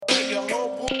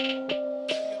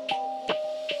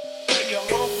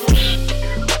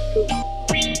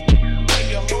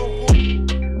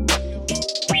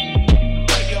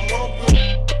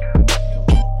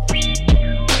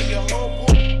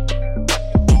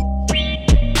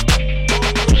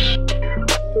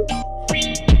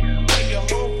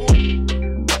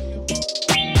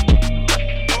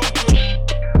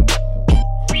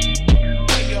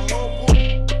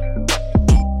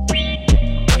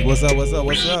up? What's up?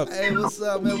 What's up? Hey, what's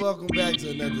up, man? Welcome back to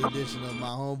another edition of my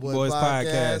Homeboy Boys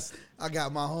podcast. I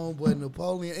got my homeboy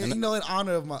Napoleon, and in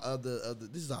honor of my other,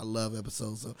 this is our love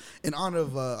episode. So, in honor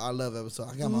of our love episode,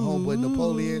 I got my homeboy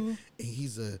Napoleon, and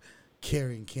he's a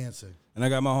carrying cancer. And I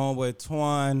got my homeboy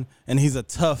Twan, and he's a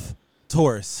tough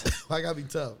Taurus. I gotta be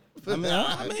tough. I mean,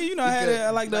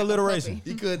 I like the alliteration.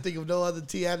 You couldn't think of no other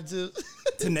T attitudes.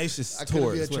 Tenacious I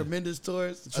Taurus. could be a tremendous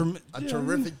Taurus, a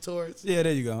terrific Taurus. Yeah,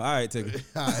 there you go. All right, take it.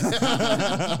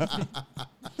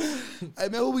 Hey,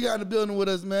 man, who we got in the building with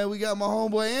us, man? We got my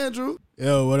homeboy Andrew.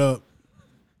 Yo, what up?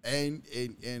 And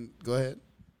go ahead.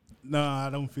 No, I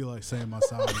don't feel like saying my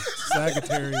sign.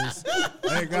 Sagittarius.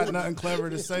 I ain't got nothing clever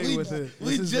to say with it.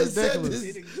 We This just is ridiculous.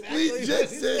 said this. We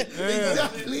just said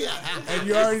exactly. And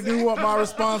you already knew what my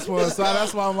response was, so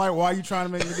that's why I'm like, why are you trying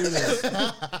to make me do this?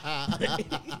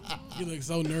 You look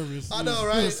so nervous. I know,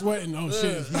 right? You're sweating. Oh,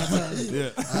 shit, it's my turn.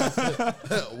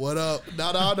 Yeah. What up?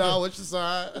 No. What's your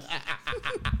sign?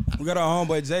 We got our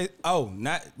homeboy Jay.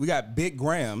 We got Big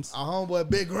Grams. Our homeboy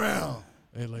Big Graham.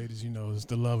 Hey, ladies, you know, it's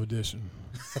the love edition.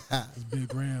 It's Big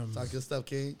Grams. Talk your stuff,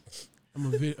 King. I'm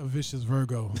a vicious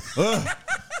Virgo.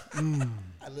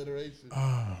 Alliteration.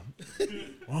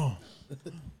 Oh.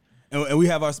 And we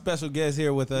have our special guest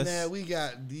here with us. Man, we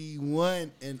got the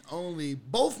one and only,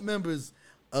 both members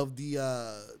of the,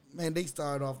 they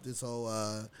started off this whole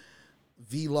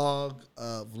vlog.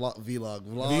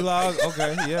 Vlog?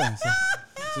 Okay, yeah.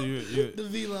 So you're The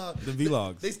vlog. the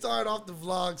vlogs. They started off the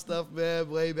vlog stuff, man,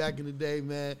 way back in the day,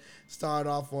 man. Started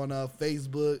off on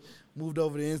Facebook, moved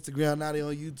over to Instagram, now they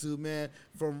on YouTube, man.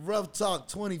 From Rough Talk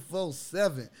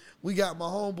 24/7, we got my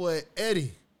homeboy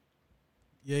Eddie.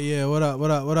 Yeah. What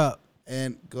up?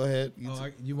 And go ahead.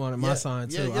 You wanted my sign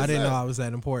too. yes, I didn't sir. know I was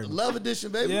that important. Love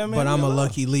edition, baby. Yeah, man. But I'm a yeah.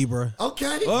 lucky Libra.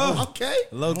 Okay. Oh. Okay.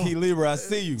 Low key Libra, I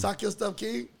see you. Talk your stuff,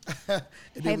 King.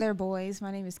 Hey there, boys.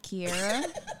 My name is Kiera.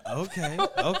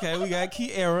 Okay, we got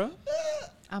Kiera.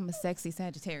 I'm a sexy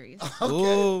Sagittarius.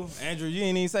 Ooh, Andrew, you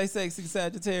ain't even say sexy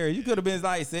Sagittarius. You could have been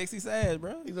like sexy Sag,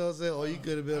 bro. You know what I'm saying? Or you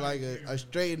could have been like a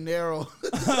straight and narrow.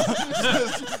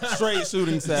 Straight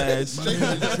shooting Sag. My name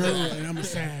is Drew, and I'm a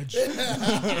Sag.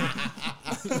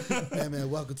 Hey, man,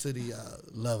 welcome to the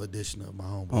love edition of my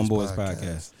Homeboys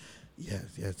podcast.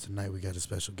 Yes, tonight we got a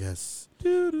special guest.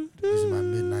 This is my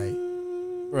midnight.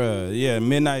 Bruh, yeah,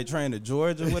 Midnight Train to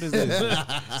Georgia. What is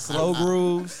this? Slow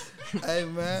Grooves. Hey,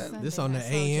 man. This on the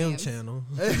AM channel.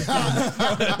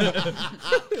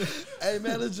 Hey,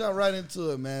 man, let's jump right into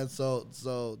it, man. So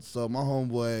my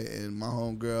homeboy and my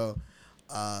homegirl,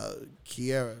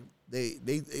 Kiera, they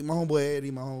my homeboy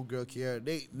Eddie, my homegirl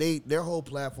Kiera, their whole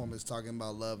platform is talking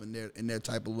about love and their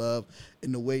type of love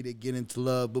and the way they get into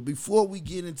love. But before we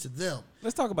get into them,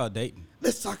 Let's talk about dating.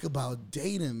 let's talk about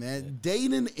dating, man. Yeah.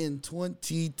 Dating in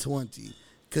 2020.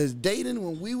 Because dating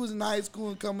when we was in high school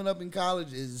and coming up in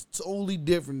college is totally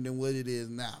different than what it is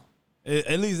now.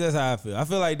 At least that's how I feel. I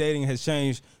feel like dating has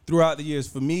changed throughout the years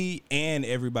for me and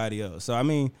everybody else. So, I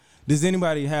mean, does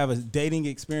anybody have a dating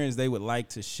experience they would like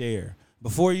to share?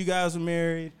 Before you guys were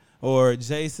married, or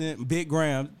Jason, Big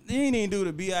Graham, you ain't even do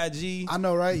the B.I.G. I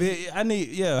know, right? What's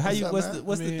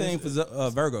the thing for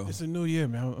Virgo? It's a new year,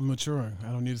 man. I'm maturing.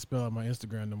 I don't need to spell out my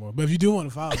Instagram no more. But if you do want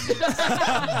to follow me,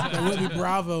 that would be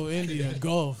Bravo, India,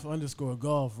 Golf,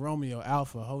 _Golf, Romeo,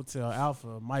 Alpha, Hotel,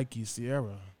 Alpha, Mikey,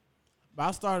 Sierra. But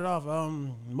I started off,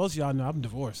 most of y'all know I'm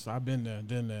divorced. I've been there,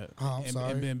 done that,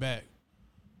 and been back.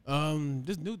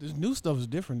 This new stuff is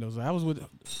different though. So I was with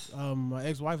my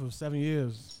ex-wife of 7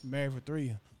 years, married for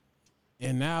 3.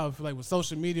 And now I feel like with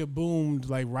social media boomed,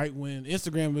 like right when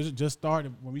Instagram was just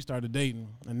started, when we started dating.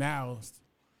 And now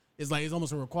it's like it's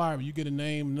almost a requirement. You get a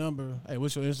name, number. Hey,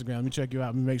 what's your Instagram? Let me check you out.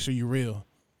 Let me make sure you're real.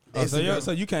 Oh,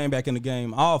 so you came back in the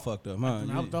game all fucked up, huh?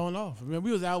 I was thrown off. I mean,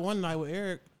 we was out one night with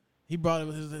Eric. He brought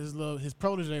his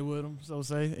protege with him, so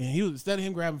say. And he was, instead of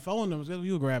him grabbing phone numbers, guess what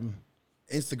he was grabbing?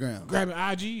 Instagram. Grabbing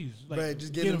IGs. Like, right,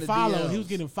 just getting followed. DMs. He was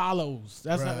getting follows.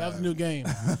 That was a new game.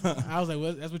 I was like,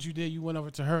 well, that's what you did. You went over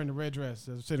to her in the red dress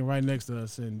that was sitting right next to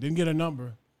us and didn't get her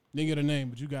number, didn't get her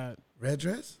name, but you got red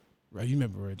dress? Right, you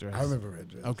remember red dress. I remember red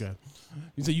dress. Okay.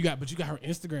 You got her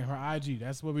Instagram, her IG.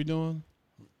 That's what we're doing?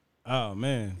 Oh,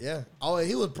 man. Yeah. Oh, and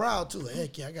he was proud too.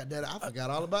 Heck yeah, I got that. I forgot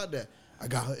all about that. I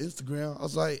got her Instagram. I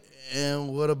was like,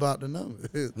 and what about the number?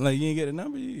 Like, you didn't get a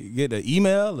number? You get an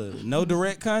email or no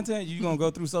direct content? You going to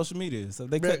go through social media. So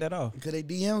they cut that off. Because they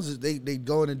DMs, they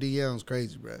go in the DMs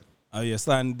crazy, bro. Oh, yeah.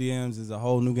 Sliding DMs is a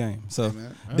whole new game. So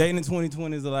dating in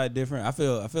 2020 is a lot different. I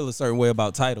feel a certain way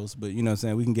about titles, but you know what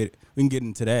I'm saying? We can get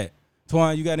into that.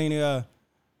 Twan, you got any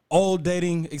old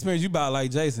dating experience? You about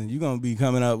like Jason. You going to be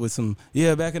coming up with some,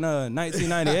 back in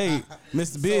 1998,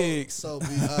 Mr. Biggs.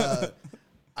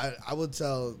 I would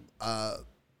tell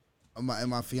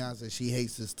my fiance, she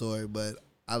hates this story, but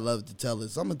I love to tell it.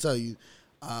 So I'm gonna tell you,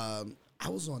 I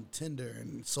was on Tinder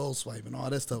and Soul Swipe and all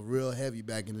that stuff real heavy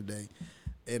back in the day,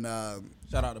 and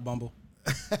Shout out to Bumble.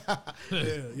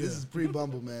 this is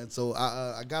pre-Bumble, man. So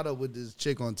I got up with this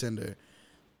chick on Tinder.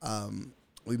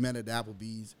 We met at the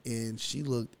Applebee's, and she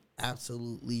looked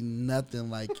absolutely nothing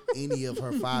like any of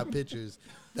her 5 pictures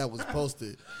that was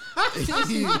posted.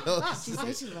 You know? She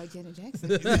said she liked Janet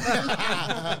Jackson.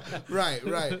 Right.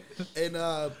 And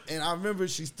I remember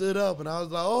she stood up, and I was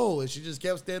like, oh, and she just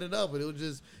kept standing up, and it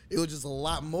was just a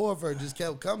lot more of her just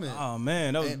kept coming. Oh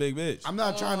man, that was a big bitch. I'm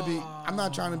not trying to be It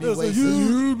was a racist.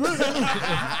 huge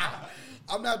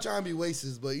I'm not trying to be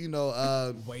racist, but you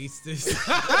know, Wasted.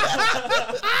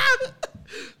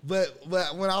 but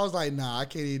when I was like, nah, I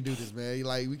can't even do this, man.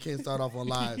 Like, we can't start off on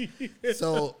live.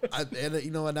 So, and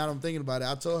you know what? Now that I'm thinking about it,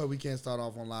 I told her we can't start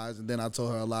off on lives, and then I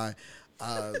told her a lie.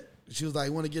 She was like,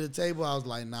 "You want to get a table?" I was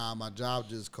like, "Nah, my job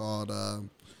just called.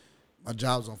 My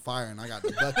job's on fire, and I got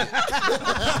the bucket."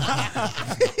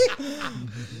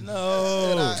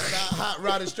 No. And I hot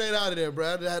rodded straight out of there,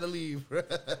 bro. I had to leave. Bro.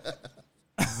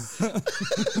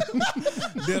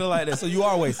 Did it like that. So you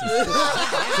are racist.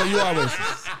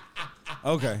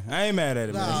 Okay, I ain't mad at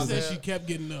it, Nah, man. She said she kept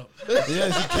getting up.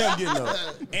 Yeah, she kept getting up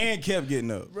and kept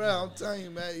getting up. Bro, I'm telling you,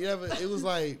 man. It was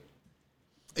like,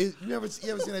 you ever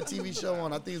seen that TV show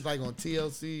on? I think it's like on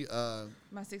TLC.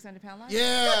 My 600-pound life.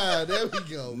 Yeah, there we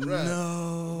go, bro.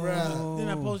 No. Bro. Then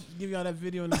I give y'all that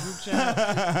video in the group chat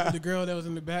with the girl that was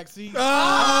in the back seat.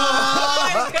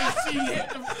 Oh! And she hit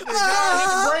the guy hit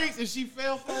the brakes and she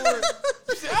fell forward.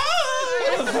 She said,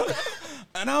 "Ah!"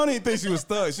 And I don't even think she was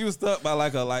stuck. She was stuck by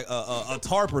like a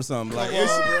tarp or something. Like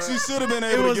she should have been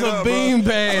able It was to get a up,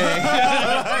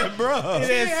 beanbag. bro.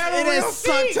 It is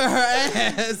stuck to her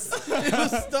ass. It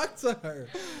was stuck to her.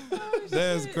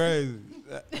 That's crazy.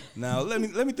 Now let me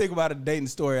think about a dating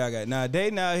story I got. Now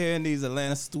dating out here in these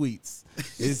Atlanta streets,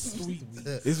 it's What really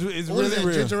is that,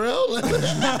 real. ginger ale?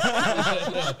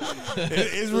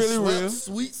 It's really real.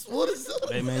 Sweets. What is that?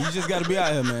 Hey man, you just gotta be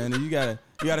out here, man. You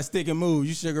gotta stick and move.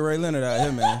 You Sugar Ray Leonard out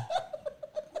here, man.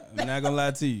 I'm not gonna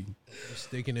lie to you.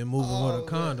 Sticking and moving with a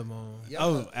condom on.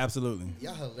 Oh, absolutely.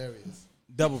 Y'all hilarious.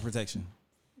 Double protection.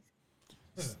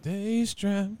 Stay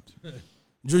strapped.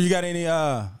 Drew, you got any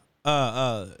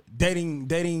dating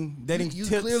You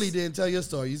tips? clearly didn't tell your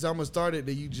story. You said I'm gonna start it,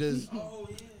 then you just.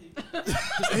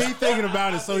 He thinking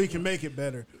about it so he can make it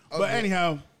better. But Okay.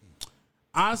 anyhow,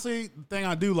 honestly, the thing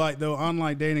I do like though,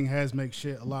 online dating has make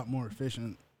shit a lot more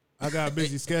efficient. I got a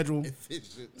busy schedule,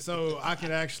 so I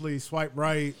can actually swipe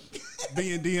right,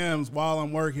 be in DMs while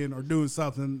I'm working or doing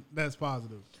something that's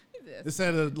positive.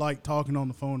 Instead of like talking on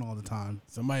the phone all the time.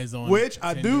 Somebody's on. Which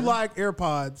I do Tinder. like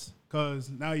AirPods because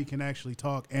now you can actually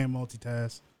talk and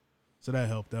multitask. So that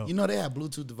helped out. You know they had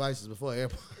Bluetooth devices before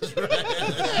AirPods.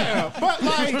 Yeah, but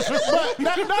like,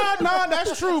 no,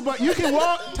 that's true. But you can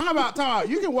walk. Time out.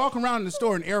 You can walk around in the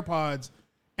store in AirPods,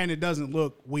 and it doesn't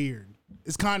look weird.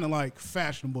 It's kind of like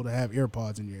fashionable to have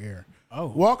AirPods in your ear. Oh.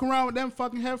 Walk around with them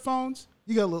fucking headphones,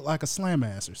 you gotta look like a slam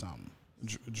ass or something.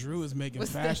 Drew is making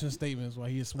What's fashion statements while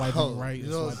he's swiping Oh, right you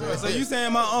and know what I'm swiping So you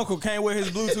saying my uncle can't wear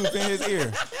his Bluetooth in his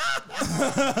ear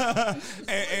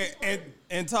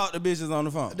and talk to bitches on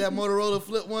the phone? That Motorola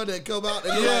flip one that come out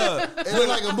and Yeah. it look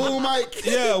like a boom mic.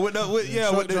 Yeah, with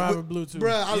truck the driver Bluetooth.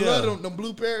 Bruh, I Yeah. love them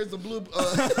blue pairs, the blue.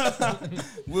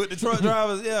 with the truck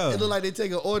drivers. Yeah. It look like they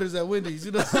taking orders at Wendy's.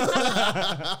 You know,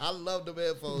 I love them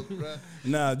headphones, bruh.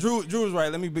 Nah, Drew was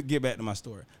right. Let me get back to my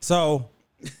story. So,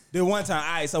 there one time,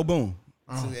 all right, so boom.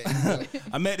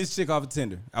 I met this chick off of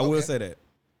Tinder. I will Okay. say that.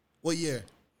 What year?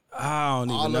 I don't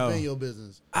even All know. up in your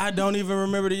business. I don't even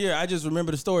remember the year. I just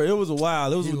remember the story. It was a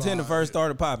while. It was You when Tinder are- first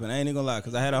started popping. I ain't even gonna lie,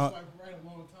 because I had a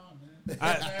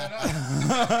I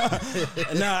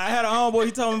had a homeboy.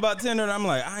 He told me about Tinder, and I'm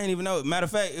like, I ain't even know. Matter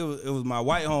of fact, it was my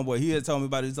white homeboy. He had told me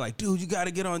about it. He's like, dude, you got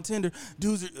to get on Tinder.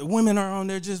 Women are on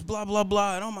there, just blah blah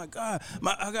blah. And oh my god,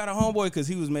 I got a homeboy because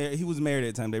he was married. He was married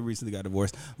at the time. They recently got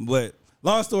divorced. But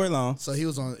long story long. So he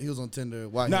was on Tinder.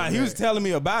 Why? Nah, he was telling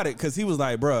me about it because he was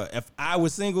like, bruh, if I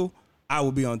was single, I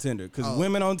would be on Tinder because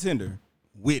women on Tinder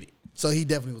with it. So he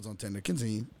definitely was on Tinder.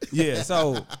 Continue. Yeah,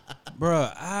 so,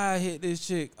 bruh, I hit this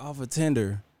chick off of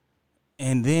Tinder,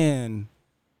 and then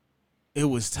it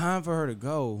was time for her to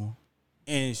go,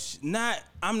 and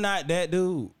I'm not that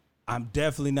dude. I'm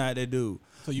definitely not that dude.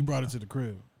 So you brought it to the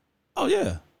crib. Oh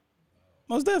yeah,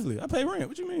 most definitely. I pay rent.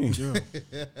 What you mean? I'm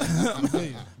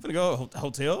finna go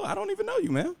hotel. I don't even know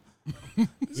you, man.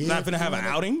 Not finna have an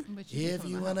outing. But you If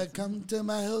you wanna come to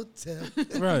my hotel,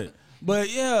 Right. But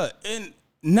yeah, and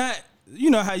not you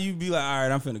know how you be like, all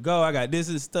right, I'm finna go. I got this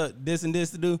and stuff, this and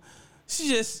this to do. She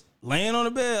just laying on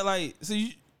the bed like, so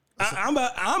you. I'm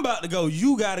about to go.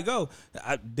 You gotta go.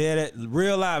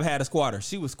 Real live had a squatter.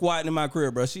 She was squatting in my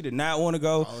crib, bro. She did not want to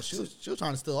go. Oh, she was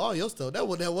trying to steal all your stuff. That's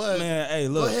what that was. Man, hey,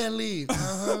 look. Go ahead and leave.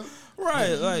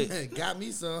 Right, like got me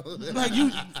some. like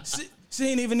you. She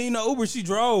didn't even need no Uber. She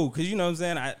drove because you know what I'm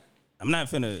saying. I'm not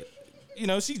finna. You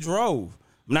know, she drove.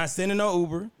 I'm not sending no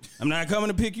Uber. I'm not coming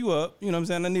to pick you up. You know what I'm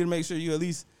saying. I need to make sure you at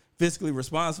least fiscally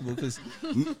responsible because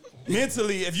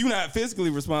mentally, if you're not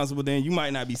fiscally responsible, then you might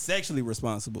not be sexually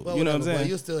responsible. Well, you know what I'm saying? Well,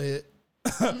 you still hit.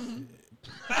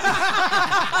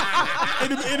 It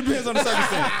depends on the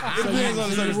circumstance. It depends on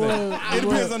the circumstance. It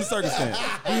depends on the circumstance.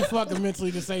 You fucking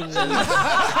mentally disabled.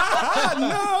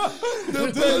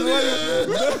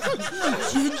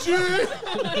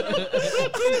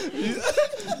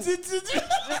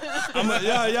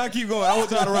 Y'all keep going. I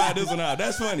want y'all to ride this one out.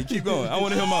 That's funny. Keep going. I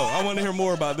want to hear more. I want to hear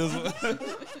more about this one.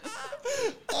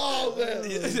 Oh man,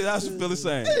 I should feel the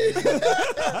same.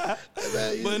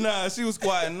 But nah, she was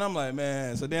quiet, and I'm like,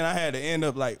 man. So then I had to end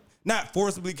up like not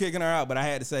forcibly kicking her out, but I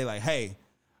had to say like, hey,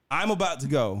 I'm about to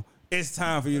go. It's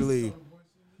time for you to leave.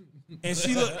 And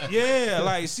she looked,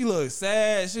 she looked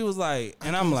sad. She was like,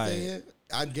 and I'm like,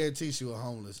 I guarantee she was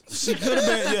homeless. she could have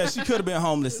been, she could have been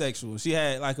homeless sexual. She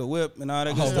had like a whip and all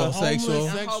that good stuff. A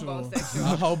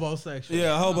hobosexual.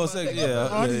 Yeah, homosexual. Yeah,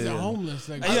 Oh, these are homeless.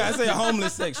 Yeah, I say a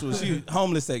homeless sexual. She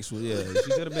homeless sexual. Yeah,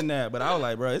 she could have been that. But I was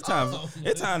like, bro, it's time.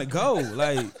 It's time to go.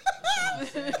 Like,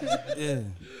 yeah.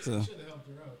 So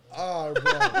Oh,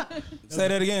 bro. say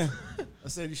that again. I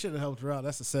said you should have helped her out.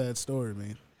 That's a sad story,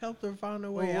 man. Helped her find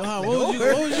her way What out.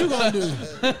 was you gonna do?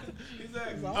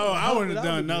 Oh, I wouldn't have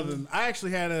done nothing. I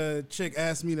actually had a chick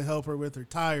ask me to help her with her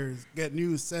tires, get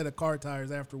new set of car tires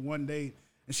after one date,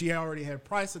 and she already had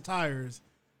price of tires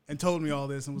and told me all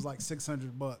this and was like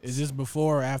 $600. Is this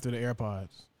before or after the AirPods?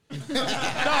 No,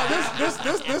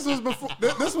 this was before.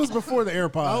 This was before the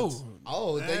AirPods.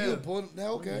 Oh, then you put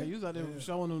okay. Yeah, you was out there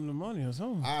showing them the money or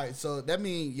something. All right, so that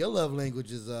means your love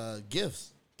language is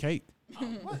gifts. Cake.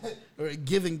 Or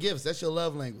giving gifts. That's your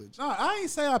love language. No, I ain't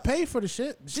say I paid for the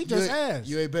shit. She just asked.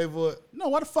 You ain't paid for it? No,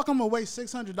 why the fuck I'm gonna waste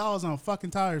 $600 on fucking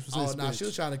tires for this? Oh, no, bitch? she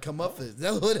was trying to come up for it.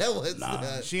 That's what that was.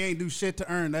 Nah, she ain't do shit to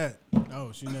earn that.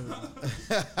 Oh, she never.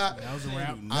 That was a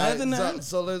rap. Nothing.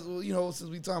 So let's, since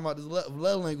we talking about this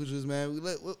love languages, man,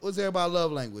 what's everybody's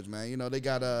love language, man? You know, they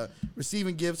got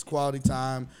receiving gifts, quality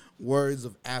time, words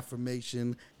of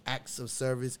affirmation, acts of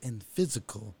service, and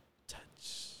physical touch.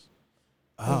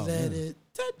 Oh, Let it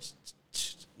touch.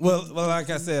 Well, like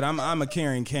I said, I'm a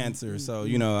caring Cancer, so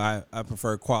you know I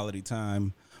prefer quality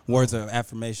time, words of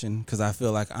affirmation, because I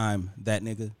feel like I'm that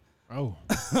nigga. Oh,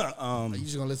 You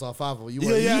just gonna list all 5 of them?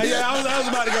 Yeah. I was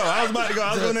about to go.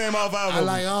 I was gonna name all 5 of I them.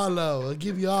 like all of them. I'll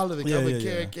give you all of it. I'm a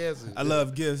caring Cancer. I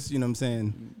love gifts. You know what I'm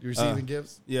saying? You receiving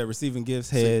gifts? Yeah, receiving gifts,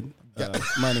 head,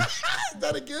 money. Is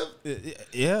that a gift?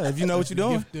 Yeah, if you know what you're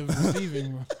doing, gift of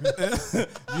receiving.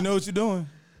 you know what you're doing.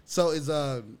 So is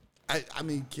I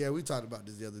mean, Kiara, we talked about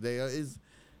this the other day.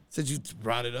 Since you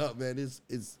brought it up, man, is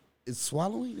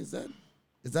swallowing? Is that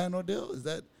an ordeal? Is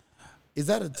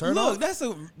that a turn Look, off?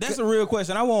 that's a real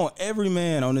question. I want every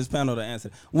man on this panel to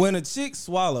answer. When a chick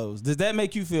swallows, does that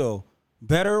make you feel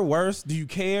better, worse? Do you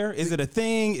care? Is it a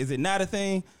thing? Is it not a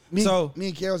thing? Me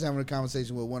and Kiara was having a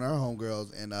conversation with one of her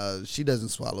homegirls, and she doesn't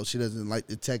swallow. She doesn't like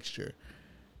the texture.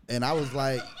 And I was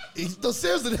like, no,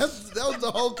 seriously, that was the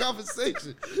whole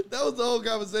conversation. That was the whole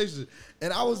conversation.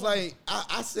 And I was like,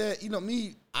 I said,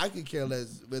 me, I could care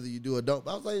less whether you do or don't.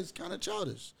 But I was like, it's kind of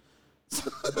childish.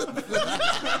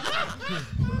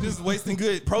 Just wasting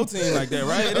good protein like that,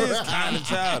 right? It is kind of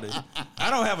childish. I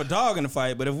don't have a dog in the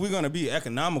fight, but if we're gonna be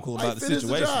economical about the finish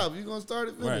situation, the job. You're gonna start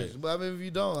it, finish. Right. But I mean, if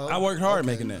you don't, I worked hard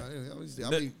making that. I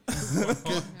mean,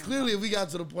 'cause clearly, if we got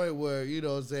to the point where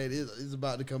it's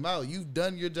about to come out, you've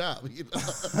done your job.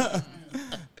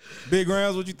 Big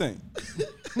Rounds, what you think?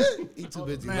 He too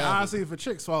busy. Man, laughing. honestly, if a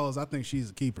chick swallows, I think she's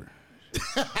a keeper.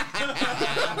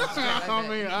 I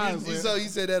mean, honestly. So you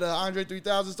said that Andre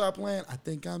 3000 start playing. I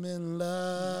think I'm in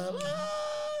love.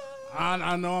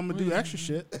 I know I'm gonna do extra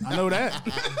shit. I know that.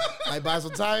 Might buy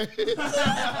some tires.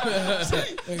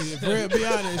 Hey, Fred, be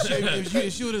honest.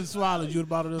 If she would have swallowed, you would have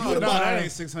bought it. No, that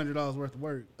ain't $600 worth of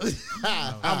work.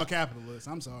 I'm a capitalist.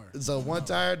 I'm sorry. So one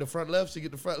tire, the front left, she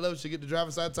get the front left, she get the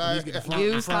driver's side tire.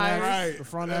 Used tires. Right. The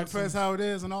front That axle. depends how it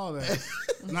is and all that.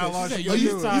 Not long as said you used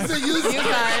do it. tires. You said use Used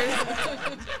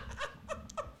tires.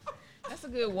 That's a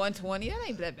good 120. That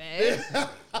ain't that bad.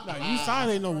 No, you sign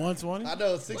ain't no 120. I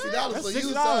know $60 That's for you.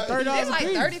 $60, Sorry. $30 It's like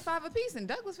apiece. 35 a piece in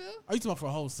Douglasville. Oh, you talking about for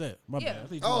a whole set? My Yeah. bad. I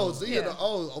think you Oh, talking so Yeah. you're the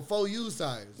a full use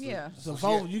size. Yeah. So she-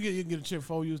 four, you can get a chip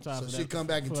 4 use time So for she that. come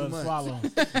back in for 2 a months. swallow.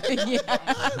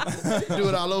 Yeah. Do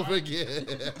it all over again.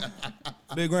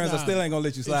 Big Grands, I still ain't gonna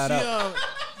let you slide out.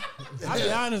 I'll be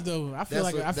honest though. I feel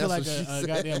That's like what- I feel like that's what a she said.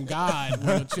 goddamn god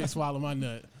when a chick swallow my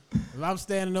nut. If I'm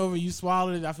standing over you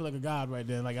swallowed it, I feel like a god right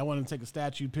there. Like I want to take a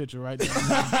statue picture right there. Like,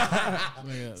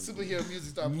 Superhero music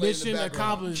start playing mission in the background.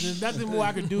 accomplished. There's nothing more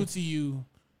I could do to you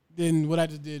than what I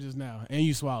just did just now, and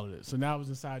you swallowed it. So now it was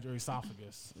inside your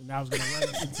esophagus, and now I was gonna run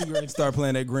it into your. Start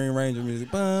playing that Green Ranger music.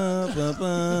 Bum, bum,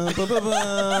 bum, bum, bum,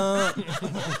 bum.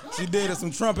 She did it.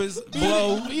 Some trumpets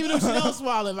blow. Even if she don't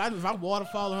swallow, if I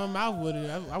waterfall in her mouth with it,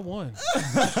 I won.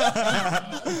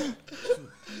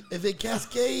 If it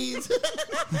cascades,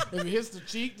 If it hits the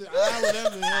cheek, the eye,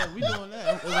 whatever, yeah, we doing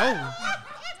that.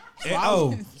 It's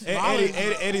over.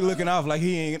 Eddie looking off like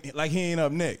he ain't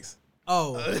up next.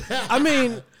 Oh, I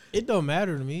mean, it don't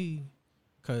matter to me,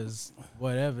 cause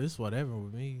whatever, it's whatever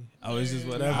with me. Oh, it's just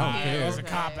whatever. I don't Yeah, care. It's a okay.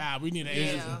 cop out. We need an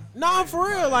agent. Yeah. No, for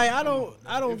real. Like I don't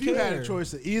If you care. had a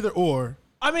choice of either or,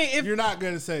 I mean, if you're not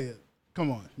gonna say it. Come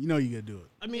on, you know you gotta do it.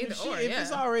 I mean, Either if, or, if yeah.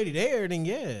 it's already there, then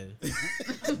yeah.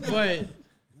 But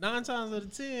 9 times out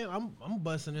of 10, I'm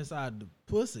busting inside the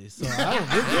pussy, so I don't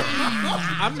give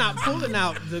a- I'm not pulling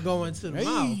out to go into the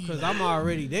mouth because I'm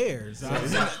already there. So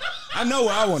I know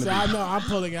where I want to So be. I know I'm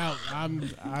pulling out.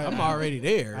 I'm already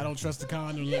there. I don't trust the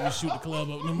condom. Let me shoot the club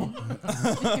up no more.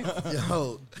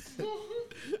 yo,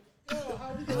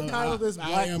 Title this I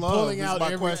Black am Love pulling is out my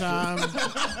every question. time,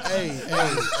 hey,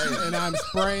 and I'm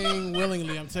spraying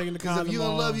willingly. I'm taking the because condom if you in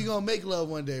off. love, you gonna make love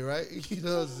one day, right? You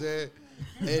know what I'm saying?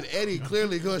 And Eddie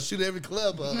clearly gonna shoot every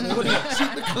club up. Shoot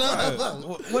the club up.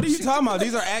 What are you talking about?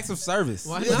 These are acts of service.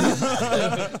 Why not?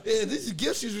 Yeah, this is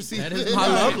gifts she's receiving. That is my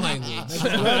love language. That's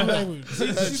love language. She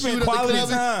Shoot spent up the quality club.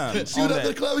 time. Shoot on up the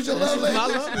that. club with your love My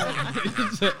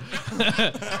language. love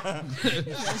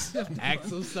language.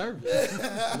 Acts of service.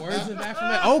 Words of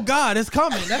affirmation. Oh God, it's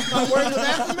coming. That's my words of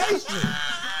affirmation.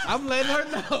 I'm letting her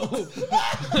know.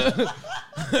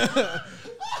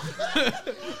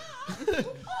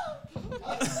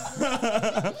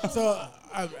 So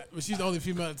she's the only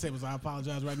female at the table, so I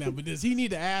apologize right now. But does he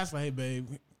need to ask, like, hey, babe,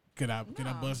 can I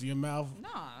bust in your mouth?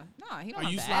 Nah, he don't Are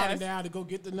have you to sliding ask. down to go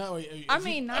get the nut? Or, I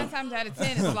mean, 9 times out of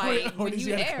 10, it's like Or when does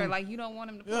you he have to there, come- like you don't want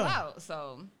him to pull Yeah. out.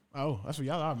 So, oh, that's what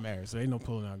y'all are married, so ain't no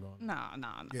pulling out going. nah.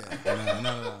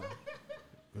 No.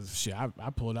 'Cause shit, I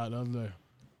pulled out the other day.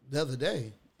 The other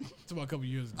day. It's about a couple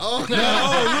years ago. Oh,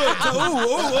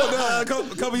 A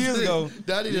couple years ago.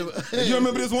 You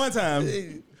remember this one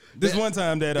time? This one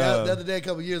time that the other day, a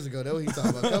couple years ago. That's what he's talking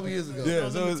about. A couple years ago. Yeah. No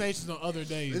so it's- limitations on other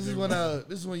days. This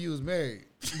is when you was married.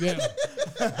 Yeah.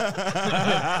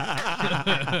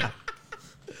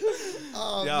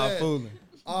 Oh y'all man. fooling.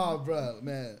 Oh, bro,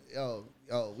 man. Yo,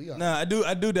 we are. Nah, I do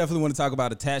definitely want to talk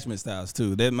about attachment styles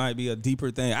too. That might be a deeper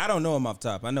thing. I don't know them off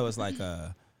top. I know it's like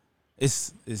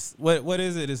it's what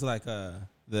is it? It's like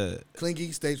the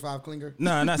Clingy, stage 5 clinger.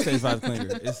 no, not stage 5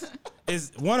 clinger.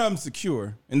 It's one of them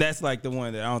secure, and that's like the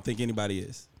one that I don't think anybody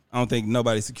is. I don't think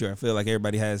nobody's secure. I feel like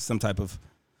everybody has some type of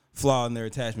flaw in their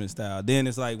attachment style. Then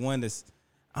it's like one that's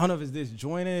I don't know if it's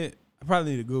disjointed. I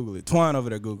probably need to Google it. Twine over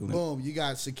there Googling it. Boom, you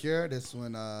got secure. That's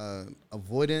when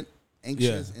avoidant,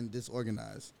 anxious, and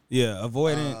disorganized. Yeah,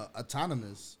 avoidant.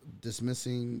 Autonomous,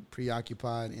 dismissing,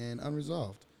 preoccupied, and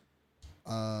unresolved.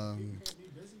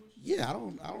 Yeah,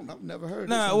 I've never heard.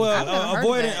 Nah, this one. well, I've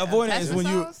never heard of that. avoidant is when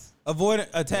you Attachment avoidant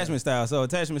attachment style. So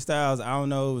attachment styles, I don't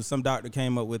know, some doctor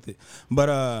came up with it,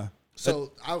 but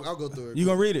So I'll go through it. you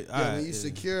gonna read it? Yeah, All right, when you're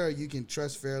secure, you can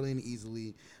trust fairly and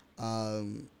easily.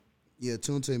 You're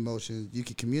attuned to emotions. You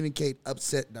can communicate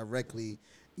upset directly.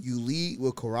 You lead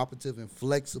with cooperative and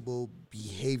flexible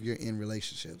behavior in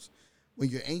relationships. When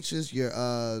you're anxious, you're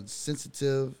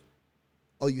sensitive.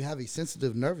 Oh, you have a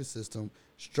sensitive nervous system.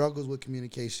 Struggles with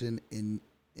communication and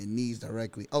needs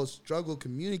directly. Oh, struggle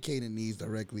communicating needs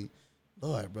directly.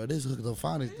 Lord, bro, this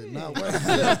phonics did not work.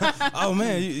 Oh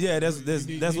man, yeah, that's you what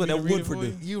need that me to read would it for for do.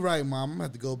 you? You right, Mom. I'm gonna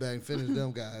have to go back and finish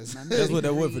them guys. That's what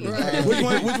that would for do.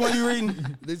 Which one you reading?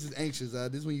 This is anxious.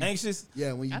 This is when you Anxious.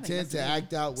 Yeah, when you I think tend that's to me.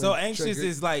 act out. When So anxious triggered.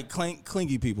 is like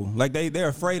clingy people. Like they're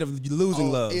afraid of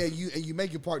losing love. Yeah, you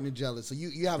make your partner jealous. So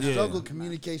you have Yeah. struggle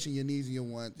communication, your needs and your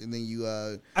wants, and then you.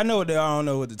 I know what they are. I don't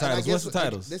know what the and I titles. guess What's the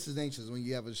titles? This is anxious when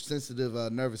you have a sensitive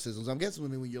nervous system. So I'm guessing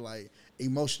when you're like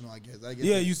emotional. I guess.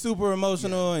 Yeah, you super emotional.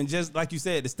 emotional, and just like you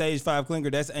said, the stage 5 clinker,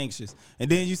 that's anxious. And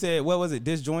then you said, what was it,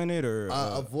 disjointed or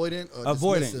avoidant or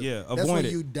avoidant? dismissive. Yeah, That's when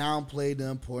avoidant. you downplay the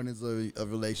importance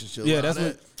of relationships. Yeah, Like, that's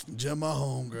that Jim, my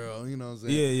homegirl. You know what I'm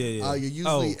saying? Yeah. You're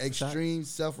usually Oh, extreme,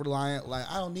 self-reliant. Like,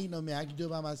 I don't need no man. I can do it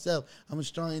by myself. I'm a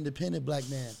strong, independent black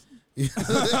man.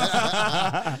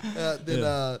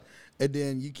 And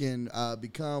then you can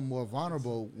become more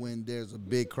vulnerable when there's a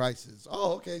big crisis.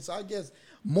 Oh, okay. So I guess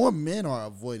more men are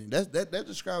avoiding. That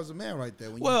describes a man right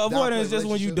there. When Well, you avoiding downplay is just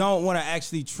when you relationships. don't want to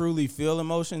actually truly feel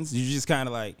emotions. You just kind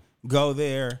of like go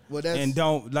there Well, that's- and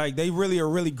don't like. They really are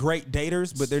really great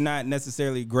daters, but they're not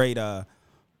necessarily great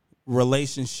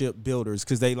relationship builders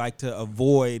because they like to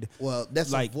avoid Well,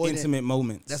 that's like avoidant, intimate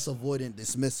moments. That's avoidant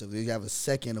dismissive. You have a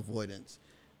second avoidance.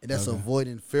 And that's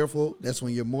avoidant fearful. That's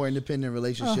when you're more independent in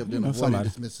relationship than avoidant somebody.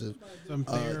 dismissive. Some You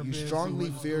therapist strongly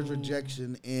who went fear to school.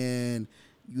 rejection and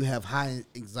you have high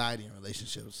anxiety in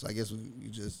relationships. I guess when you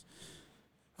just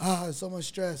so much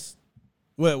stress.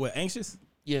 what anxious?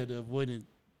 Yeah, the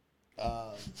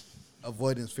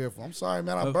avoidance fearful. I'm sorry,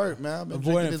 man. I burped, man. I've been drinking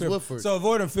Avoiding this fearful. Woodford. So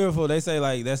avoiding fearful, they say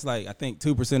like that's like I think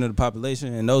 2% of the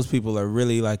population, and those people are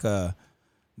really like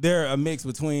they're a mix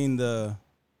between the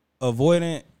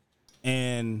avoidant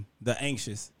and the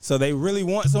anxious. So they really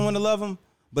want someone to love them,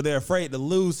 but they're afraid to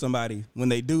lose somebody when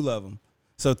they do love them.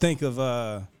 So think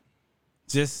of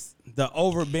just the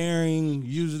overbearing.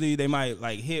 Usually they might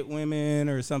like hit women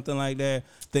or something like that.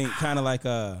 Think kind of like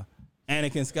Anakin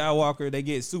Skywalker. They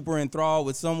get super enthralled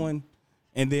with someone,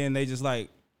 and then they just like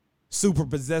super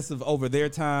possessive over their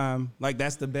time. Like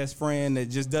that's the best friend that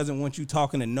just doesn't want you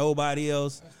talking to nobody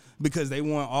else because they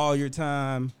want all your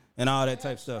time and all that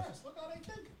type stuff.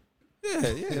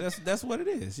 Yeah, that's what it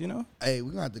is, you know. Hey,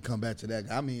 we're gonna have to come back to that.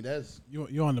 I mean, that's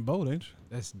You on the boat, ain't you?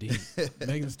 That's deep.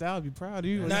 Megan Thee Stallion be proud of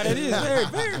you. Now that is very,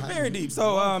 very, very deep.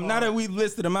 So now that we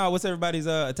listed them out, what's everybody's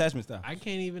attachment style? I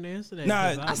can't even answer that.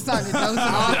 Nah, 'cause I started dozing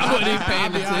off. I wasn't even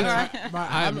paying Be honest, attention. my-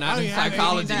 I am not don't in even have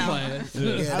psychology ADD. class.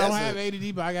 yeah, I don't that's have a,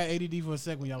 ADD, but I got ADD for a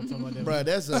second when y'all was talking about that. bro,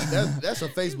 that's a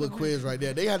Facebook quiz right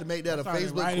there. They had to make that a Started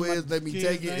Facebook writing quiz. my Let me kid's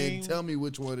take it name. and tell me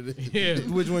which one it is. Yeah.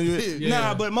 Which one you? Yeah.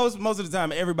 Nah, but most of the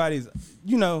time, everybody's,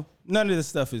 you know, none of this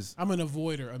stuff is. I'm an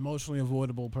avoider, emotionally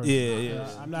avoidable person. Yeah.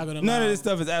 I'm not gonna. None of allow- this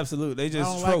stuff is absolute. They just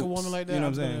I don't like a tropes, woman like that. You know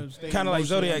I'm what I'm gonna saying? stay Kind of like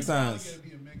emotionally zodiac signs. It'd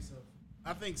be a mix of.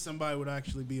 I think somebody would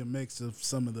actually be a mix of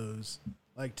some of those,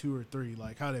 like 2 or 3,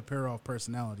 like how they pair off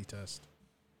personality test.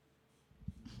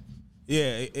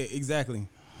 Yeah, exactly.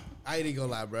 I ain't even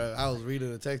gonna lie, bro. I was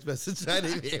reading a text message. I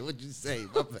didn't hear what you say.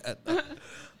 My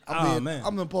bad. Man.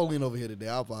 I'm Napoleon over here today.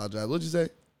 I apologize. What'd you say?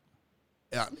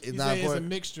 Yeah, it's You not say it's a important.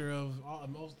 mixture of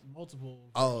multiple.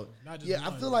 Oh, not just yeah. I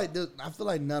one. feel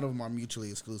like none of them are mutually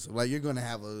exclusive. Like you're gonna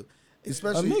have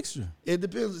especially A mixture. It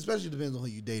depends. Especially depends on who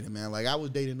you dating, man. Like I was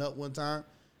dating up one time,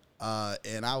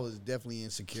 and I was definitely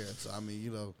insecure. So I mean,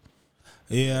 you know,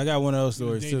 Yeah, I got one of those You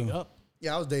was stories dating too. up.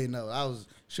 yeah, I was dating up.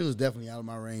 She was definitely out of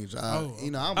my range. You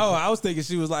know, I'm. Oh, I was thinking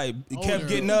she was like kept Older.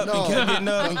 getting up No. and kept getting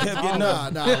up and kept getting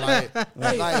up. Nah,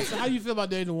 Hey, like, so how you feel about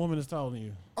dating a woman that's taller than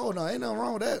you? oh no, ain't nothing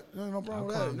wrong with that. Ain't no problem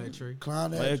with climb that. that tree.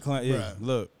 Climb that. Yeah, Bruh.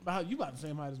 look, About you about the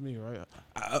same height as me, right?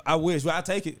 I wish, but I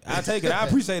take it. I take it. I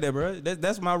appreciate that, bro.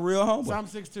 That's my real So homeboy. I'm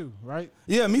 6'2", right?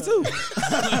 Yeah, me too. You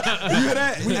hear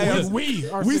that? Hey, We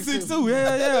are we 6'2". 6'2".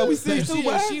 Yeah, we If 6'2", she,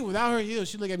 boy. if she without her heels,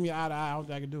 she look at me eye to eye. I don't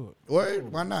think I can do it. Word?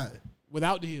 Why not?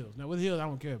 Without the heels. Now with heels, I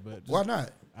don't care. But just- Why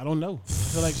not? I don't know. I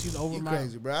feel like she's over You my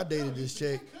crazy, bro. I dated this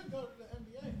chick.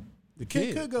 the Kid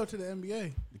kid. could go to the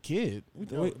NBA. The kid.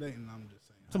 Wait, No, dating, I'm just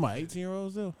saying. talking about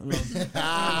 18-year-olds though. Nah,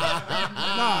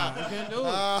 I can't do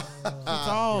it. She's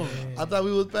tall. I thought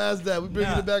we was past that. We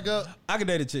bringing Nah. it back up. I could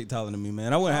date a chick taller than me,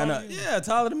 man. I wouldn't have no. Yeah,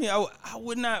 taller than me. I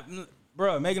would not,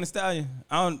 bro. Megan Thee Stallion.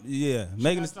 I don't. Yeah,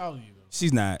 Megan. She's taller than you though.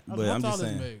 She's not, but I'm just taller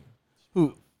than saying. Meg.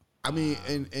 Who? I mean,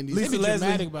 and They Lisa be Leslie.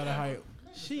 dramatic about her height.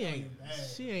 She ain't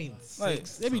Like,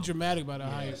 six. They be dramatic about her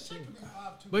height.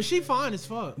 But she fine as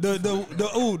fuck.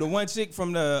 the one chick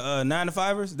from the 9 to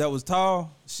 5ers that was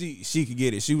tall, she could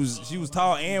get it. She was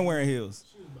tall and wearing heels.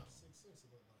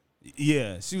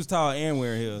 Yeah, she was tall and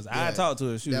wearing heels. I Yeah, talked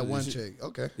to her. She that was, one she- chick.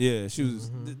 Okay. Yeah, she was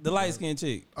the light skinned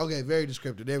chick. Okay, very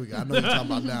descriptive. There we go. I know you're talking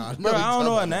about now. I know Bro, you're I don't talking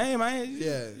know her about- name. I ain't,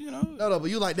 Yeah. you know. No, but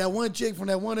you like that one chick from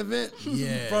that one event?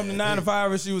 Yeah. From the 9 to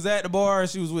 5ers, she was at the bar.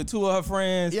 She was with 2 of her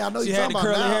friends. Yeah, I know she you're had talking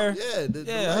the about curly now. hair. Yeah, the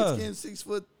Yeah, her. light skinned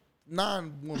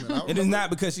 6'9" woman. I It is remember. not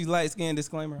because she's light skinned.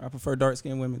 Disclaimer. I prefer dark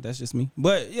skinned women. That's just me.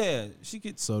 But yeah, she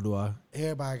could. So do I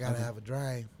Everybody gotta have a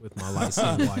drive. with my light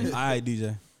skinned wife. All right,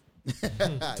 DJ.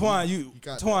 Twan,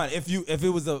 got Twan, if it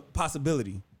was a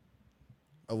possibility,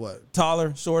 Or what?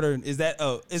 taller, shorter, is that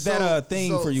a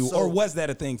thing for you, or was that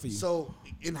a thing for you? So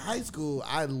in high school,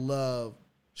 I love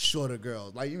shorter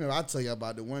girls. Like, you know, I tell you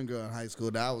about the one girl in high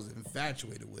school that I was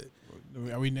infatuated with.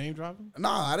 Are we name dropping? No,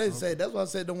 I didn't say. That's why I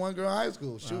said the one girl in high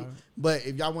school. But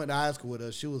if y'all went to high school with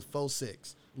her, she was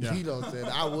 4'6". Yeah. You know what I'm saying?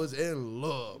 I was in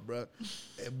love, bro.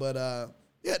 But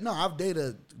yeah, no, I've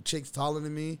dated chicks taller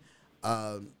than me,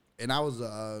 and I was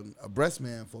a breast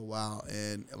man for a while.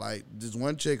 And like this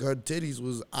one chick, her titties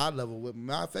was eye level with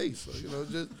my face. So, you know,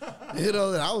 just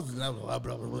and I was That was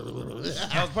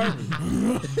perfect.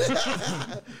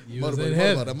 You was in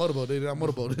heaven. motorboat.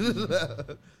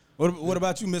 What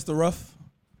about you, Mr. Ruff?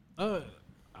 I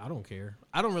don't care.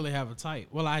 I don't really have a type.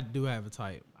 Well, I do have a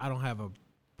type. I don't have a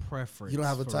preference. You don't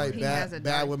have a for type. it. He has a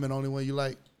Bad dark- women, only one you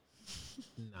like.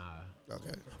 Nah.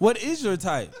 Okay. What is your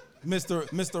type,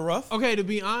 Mr. Ruff? Okay, to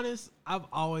be honest, I've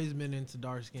always been into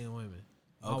dark skinned women.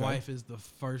 My Okay. wife is the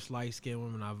first light skinned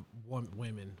woman that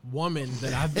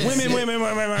I've been. Women.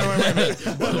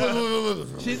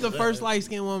 She's the first light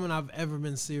skinned woman I've ever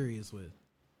been serious with,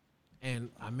 and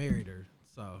I married her.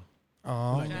 So Like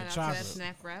Shout that out to chocolate. that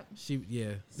snack wrap.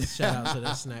 shout out to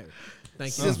that snack.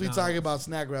 Thank you. Since we McDonald's. talking about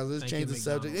snack wraps, let's Thank change you, the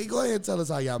subject. Hey, McDonald's. go ahead and tell us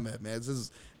how y'all met, man. This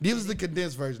is the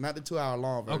condensed version, not the 2-hour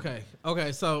long version.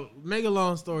 Okay. So make a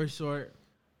long story short,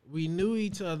 we knew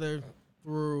each other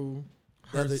through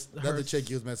The other chick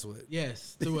you was messing with.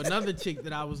 Yes, through another chick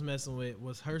that I was messing with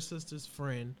was her sister's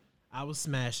friend. I was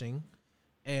smashing,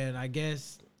 and I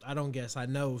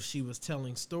know she was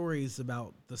telling stories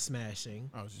about the smashing.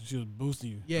 Oh, she was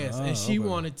boosting you. Yes, Oh, and she okay.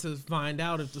 wanted to find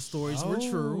out if the stories were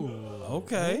true.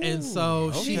 Okay. And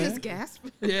so She she just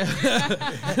gasped. yeah.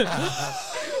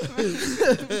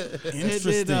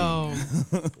 Interesting. And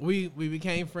then, we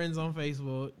became friends on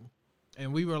Facebook,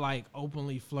 and we were like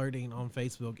openly flirting on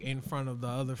Facebook in front of the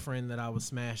other friend that I was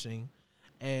smashing,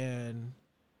 and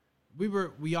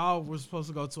we all were supposed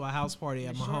to go to a house party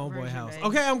at my Short homeboy version, house. baby.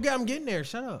 Okay, I'm getting there.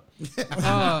 Shut up.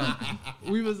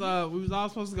 We was all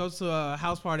supposed to go to a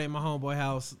house party at my homeboy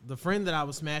house. The friend that I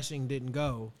was smashing didn't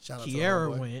go. Shout out to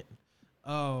Kiara homeboy. went.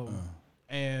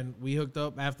 And we hooked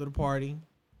up after the party.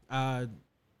 I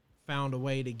found a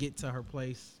way to get to her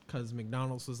place because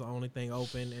McDonald's was the only thing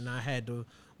open, and I had to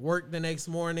work the next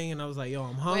morning. And I was like, "Yo,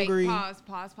 I'm hungry." Wait,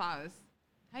 pause.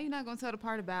 How you not gonna tell the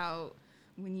part about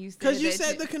when you said Because you that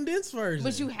said the condensed version.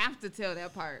 But you have to tell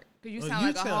that part because you Well, sound you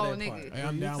like a tell whole that part. nigga. Hey,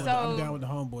 I'm down So- with the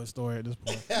homeboy story at this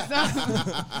point.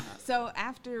 So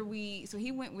after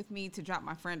he went with me to drop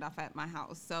my friend off at my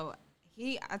house. So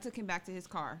I took him back to his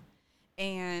car,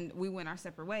 and we went our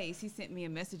separate ways. He sent me a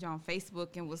message on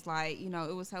Facebook and was like, you know,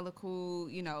 it was hella cool,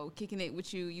 you know, kicking it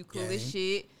with you. You cool as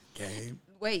shit. Game.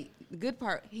 Wait, the good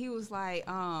part. He was like,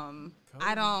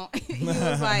 I don't. He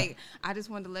was like, I just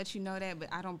wanted to let you know that, but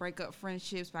I don't break up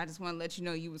friendships. But I just want to let you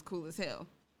know you was cool as hell.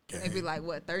 Maybe like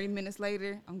 30 minutes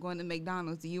later, I'm going to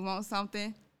McDonald's. Do you want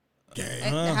something?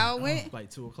 And how it went?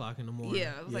 like 2:00 in the morning.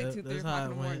 Yeah, it was like 2, 3 that's how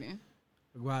o'clock in the it went. morning.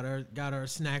 Got her a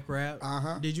snack wrap.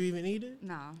 Did you even eat it?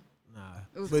 Nah. Nah.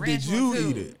 It was But did ranch you one, too.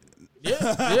 eat it?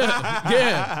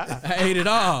 Yeah. I ate it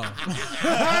all.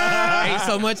 I ate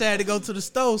so much I had to go to the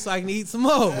stove so I can eat some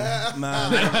more.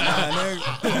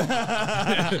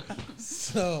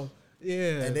 So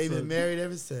yeah. And they've so been married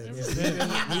ever since. we've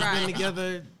been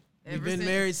together. We've Ever been since.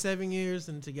 married 7 years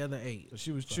and together 8. So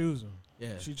she was choosing.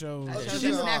 Yeah. She chose. I she chose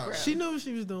that hard. snack wrap. She knew what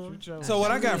she was doing. So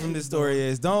what I got from this story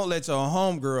is don't let your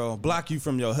homegirl block you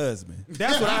from your husband.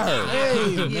 That's what I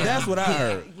heard. Yeah. That's what I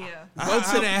heard. Yeah, Go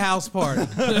to that house party.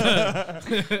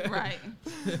 right.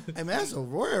 Hey, man, that's a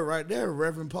royal right there,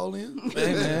 Reverend Polian.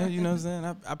 Hey man, you know what I'm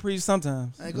saying? I preach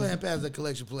sometimes. Hey, go ahead and pass that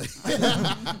collection plate.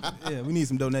 Yeah, we need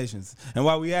some donations. And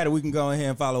while we at it, we can go ahead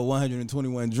and follow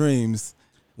 121 Dreams.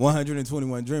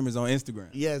 121 Dreamers on Instagram.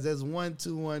 Yes, that's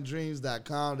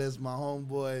 121dreams.com. That's my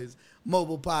homeboy's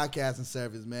mobile podcasting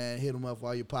service, man. Hit him up for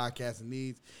all your podcasting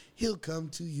needs. He'll come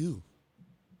to you.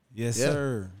 Yes, Yeah.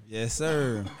 sir. Yes,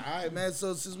 sir. All right, man.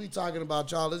 So since we talking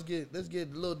about y'all, let's get a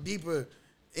little deeper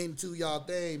into y'all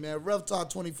thing, man. Rough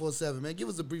Talk 24/7, man. Give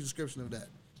us a brief description of that.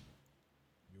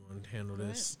 You want to handle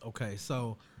this? Okay,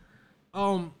 so,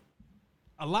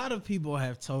 a lot of people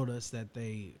have told us that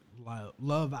they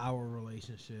love our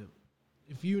relationship.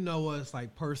 If you know us,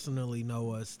 like personally know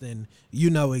us, then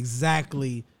you know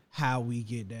exactly how we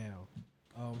get down,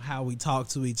 how we talk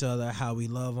to each other, how we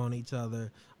love on each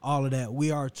other, all of that. We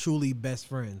are truly best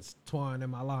friends. Twan,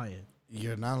 am I lying?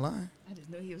 You're not lying. I just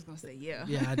knew he was gonna say yeah.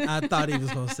 Yeah, I thought he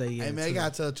was gonna say yeah. Hey, man, you too.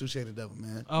 gotta tell the truth, shade the devil,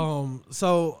 man.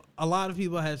 So a lot of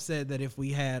people have said that if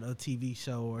we had a TV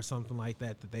show or something like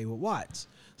that they would watch.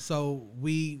 So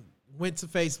we went to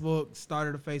Facebook,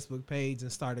 started a Facebook page,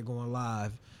 and started going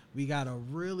live. We got a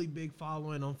really big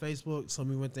following on Facebook, so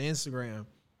we went to Instagram.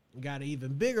 We got an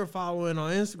even bigger following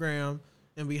on Instagram,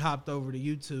 and we hopped over to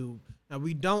YouTube. Now,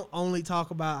 we don't only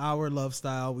talk about our love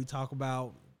style. We talk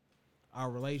about our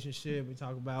relationship. We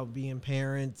talk about being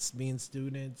parents, being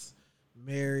students,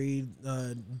 married,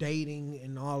 dating,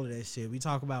 and all of that shit. We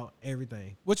talk about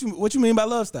everything. What you mean by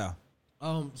love style?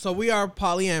 So we are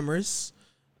polyamorous,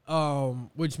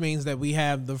 which means that we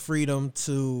have the freedom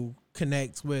to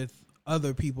connect with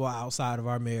other people outside of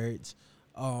our marriage.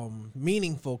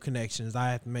 Meaningful connections.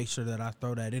 I have to make sure that I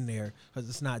throw that in there because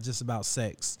it's not just about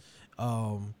sex.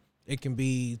 It can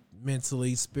be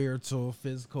mentally, spiritual,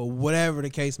 physical, whatever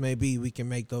the case may be. We can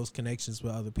make those connections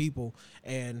with other people,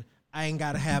 and I ain't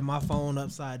got to have my phone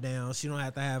upside down. She don't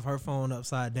have to have her phone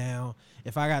upside down.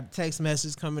 If I got a text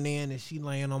message coming in and she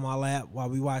laying on my lap while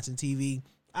we watching TV,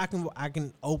 I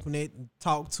can open it and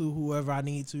talk to whoever I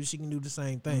need to. She can do the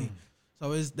same thing.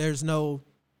 So there's no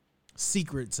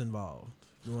secrets involved.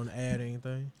 You want to add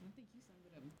anything? I think you summed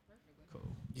it up perfectly.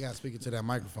 Cool. You gotta speak it to that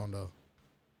microphone though.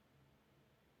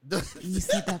 You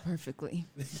said that perfectly.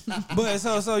 But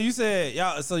so you said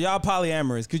y'all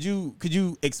polyamorous. Could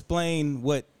you explain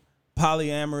what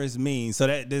polyamorous means?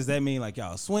 So does that mean like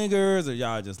y'all swingers or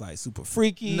y'all just like super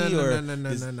freaky?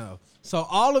 No. So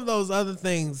all of those other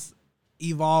things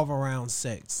evolve around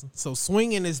sex. So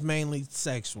swinging is mainly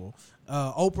sexual.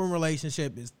 Open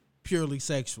relationship is purely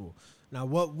sexual. Now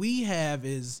what we have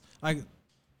is like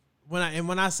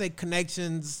when I say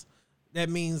connections, that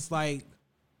means like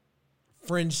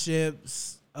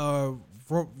friendships, so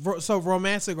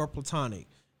romantic or platonic.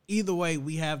 Either way,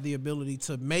 we have the ability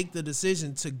to make the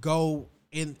decision to go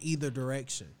in either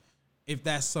direction, if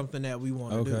that's something that we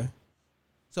want to do.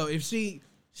 So if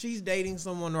she's dating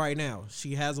someone right now,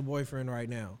 she has a boyfriend right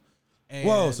now. And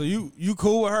whoa, so you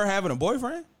cool with her having a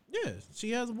boyfriend? Yeah,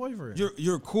 she has a boyfriend.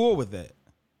 You're cool with that?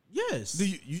 Yes. Do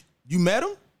you met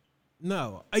him?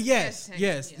 No. Yes.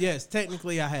 Technically,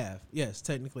 Technically, I have. Yes,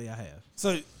 technically, I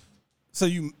have. So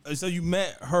you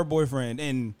met her boyfriend,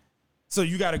 and so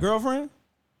you got a girlfriend?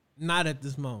 Not at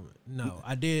this moment. No,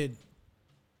 I did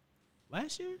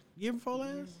last year before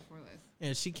last.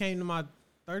 And she came to my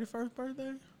 31st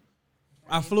birthday.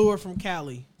 I flew her from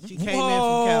Cali. She came in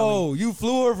from Cali. You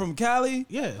flew her from Cali?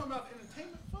 Yeah. Talking about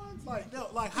entertainment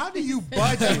funds, like how do you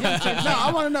budget? No,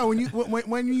 I want to know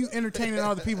when you entertaining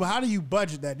other people, how do you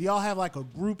budget that? Do y'all have like a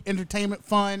group entertainment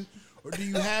fund, or do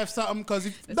you have something? Because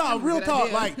real talk,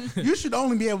 idea. Like you should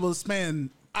only be able to spend.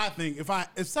 I think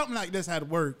if something like this had to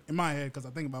work in my head, because I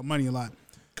think about money a lot,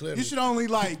 clearly. You should only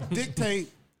like dictate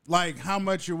like how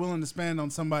much you're willing to spend on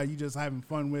somebody you just having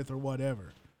fun with or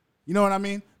whatever. You know what I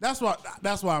mean? That's why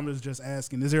I'm just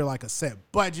asking. Is there like a set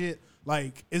budget?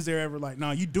 Like, is there ever like,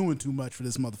 you doing too much for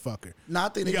this motherfucker? No, I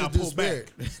think they just do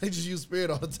Spirit. They just use Spirit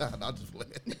all the time. I'll just play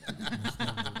it.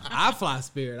 I fly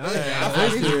Spirit. I fly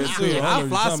Spirit too. I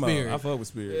fly Spirit. I fuck with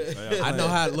Spirit. I know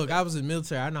how to look. I was in the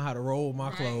military. I know how to roll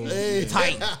my clothes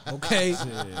tight. Okay,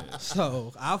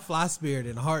 so I fly Spirit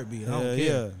in a heartbeat. I don't care.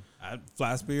 Yeah. I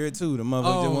fly Spirit too. The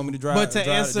motherfucker just want me to drive. But to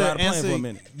drive the plane answer for a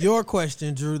minute. your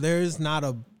question, Drew, there is not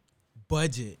a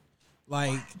budget.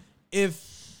 Like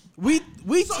if we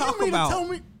so talk you mean about. To tell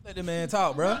me, Let the man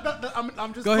talk, bro.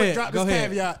 I'm just Go ahead, drop go this ahead,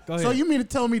 caveat. go So ahead. you mean to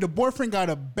tell me the boyfriend got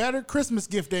a better Christmas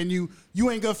gift than you?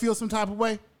 You ain't gonna feel some type of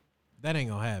way? That ain't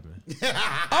gonna happen.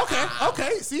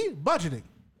 Okay. See, budgeting.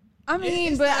 I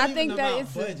mean, but I think that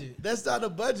it's budget. That's not a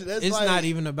budget. That's It's like, not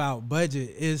even about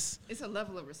budget. It's a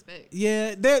level of respect.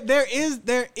 yeah. There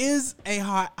is a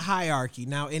hierarchy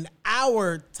now in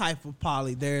our type of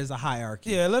poly. There is a hierarchy.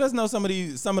 Yeah, let us know some of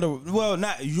the well,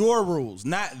 not your rules,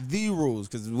 not the rules,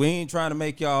 because we ain't trying to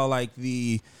make y'all like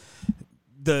the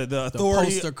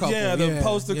authority poster couple. Yeah, the Yeah,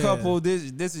 poster yeah. couple.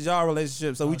 This is y'all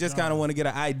relationship, so we just kind of want to get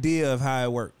an idea of how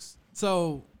it works.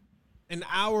 So, in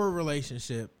our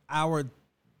relationship,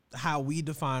 how we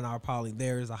define our poly,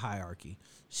 there is a hierarchy.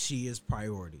 She is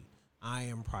priority. I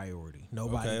am priority.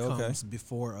 Nobody comes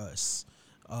before us.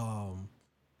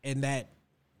 And that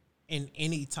in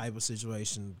any type of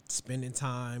situation, spending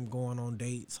time, going on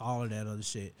dates, all of that other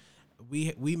shit,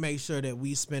 we make sure that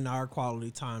we spend our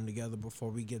quality time together before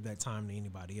we give that time to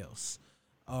anybody else.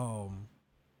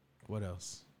 What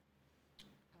else?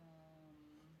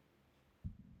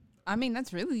 I mean,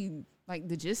 that's really like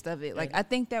the gist of it. Like, I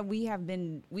think that we've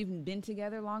been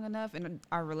together long enough, and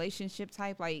our relationship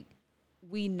type, like,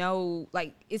 we know,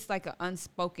 like, it's like an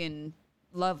unspoken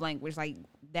love language. Like,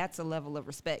 that's a level of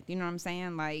respect. You know what I'm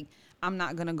saying? Like, I'm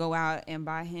not gonna go out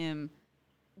and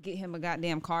get him a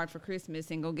goddamn card for Christmas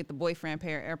and go get the boyfriend a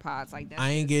pair of AirPods. Like that. I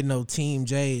ain't getting no Team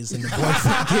J's and the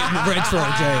boyfriend getting retro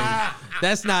J's.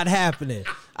 That's not happening.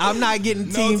 I'm not getting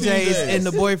No Team Team J's J's. and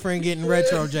the boyfriend getting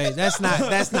Retro J's. That's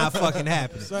not fucking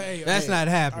happening. So, hey, That's not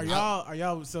happening. Are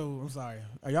y'all? So I'm sorry.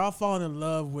 Are y'all falling in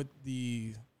love with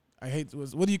the? I hate.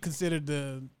 What do you consider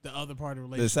the other part of the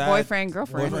The relationship? side, Boyfriend,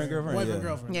 girlfriend. Boyfriend,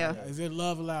 Girlfriend. Yeah. Is there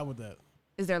love allowed with that?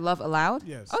 Is there love allowed?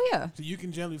 Yes. Oh yeah. So you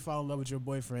can generally fall in love with your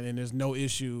boyfriend, and there's no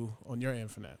issue on your end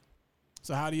for that.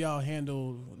 So how do y'all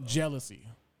handle jealousy?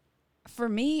 For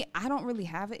me, I don't really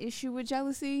have an issue with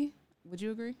jealousy. Would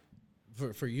you agree?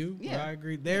 For you, Yeah. I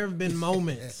agree. There have been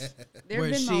moments There where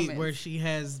have been moments. where she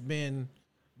has been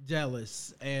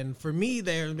jealous, and for me,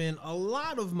 there have been a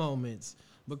lot of moments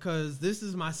because this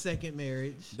is my second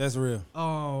marriage. That's real.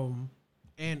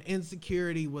 And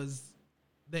insecurity was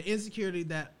the insecurity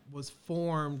that was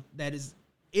formed that is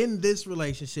in this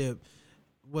relationship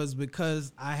was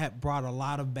because I had brought a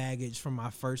lot of baggage from my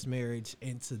first marriage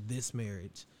into this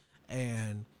marriage.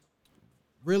 And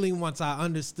really once I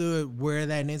understood where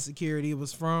that insecurity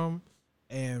was from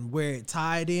and where it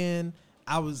tied in,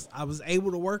 I was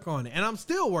able to work on it. And I'm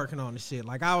still working on the shit.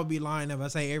 Like I would be lying if I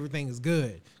say everything is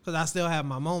good because I still have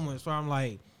my moments where I'm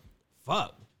like,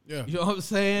 fuck. Yeah. You know what I'm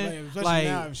saying? Especially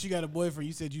now, if she got a boyfriend,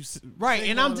 you said right,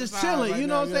 single and I'm on the just side chilling. right You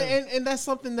know now, what I'm yeah. saying? And that's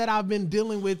something that I've been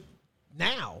dealing with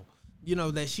now. You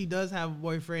know that she does have a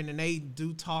boyfriend, and they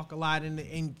do talk a lot,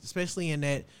 in especially in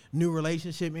that new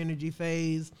relationship energy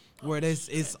phase where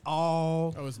it's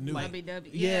all Oh, it's new. like, WW.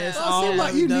 yeah, it's Yeah. all It seems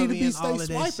like you need to lovey-dovey be and all stay of that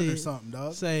swiping or shit. something,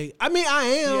 dog. Say, I mean, I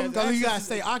am. Yeah, Because you gotta access-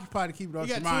 stay occupied to keep it off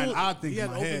You your got mind. tools. I think you in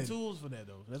got my open head. tools for that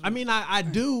though. That's I mean, I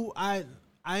do. I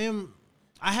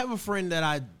have a friend that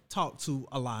I talk to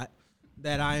a lot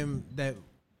that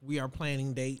we are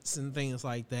planning dates and things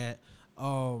like that.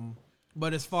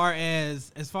 But as far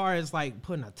as like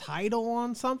putting a title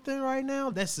on something right now,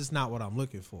 that's just not what I'm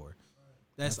looking for.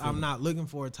 I'm not looking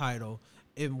for a title.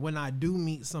 When I do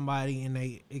meet somebody and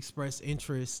they express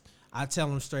interest, I tell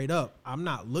them straight up, I'm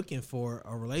not looking for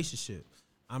a relationship.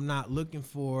 I'm not looking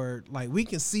for, like, we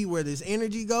can see where this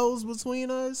energy goes between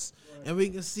us and we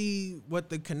can see what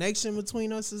the connection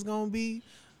between us is going to be.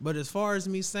 But as far as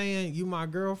me saying you my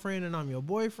girlfriend and I'm your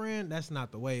boyfriend, that's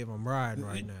not the wave I'm riding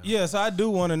right now. Yeah, so I do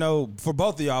want to know for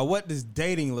both of y'all, what does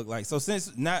dating look like? So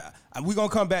since not, we're gonna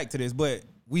come back to this, but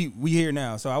we here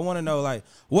now. So I want to know, like,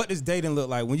 what does dating look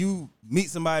like when you meet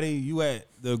somebody? You at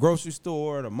the grocery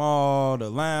store, the mall, the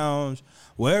lounge,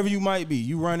 wherever you might be.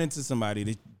 You run into somebody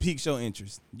that piques your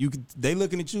interest. They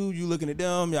looking at you, you looking at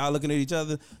them, y'all looking at each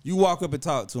other. You walk up and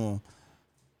talk to them.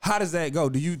 How does that go?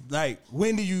 Do you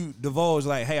when do you divulge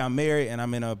like, hey, I'm married and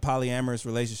I'm in a polyamorous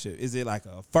relationship? Is it like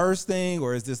a first thing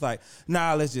or is this like,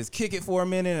 nah, let's just kick it for a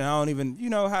minute and I don't even,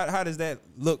 how does that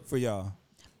look for y'all?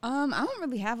 I don't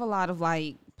really have a lot of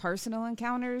like personal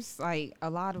encounters. Like a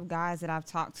lot of guys that I've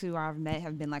talked to or I've met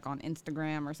have been like on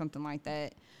Instagram or something like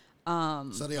that.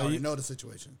 So they already know the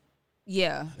situation.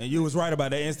 Yeah. And you was right about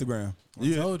that Instagram.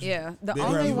 told you. Yeah. The Big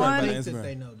only Rams right by one. the I think Instagram. that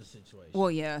they know the situation. Well,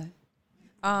 yeah.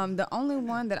 The only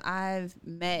one that I've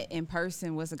met in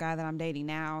person was a guy that I'm dating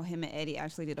now. Him and Eddie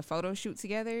actually did a photo shoot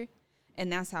together,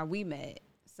 and that's how we met.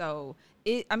 So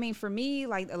for me,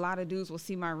 like a lot of dudes will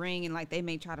see my ring and like they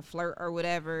may try to flirt or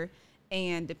whatever.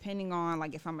 And depending on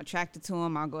like if I'm attracted to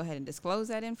him, I'll go ahead and disclose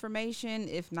that information.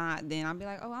 If not, then I'll be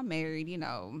like, oh, I'm married,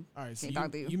 All right, so Can't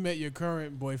talk to you. you met your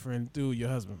current boyfriend through your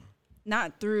husband.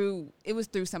 It was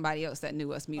through somebody else that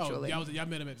knew us mutually. Oh, y'all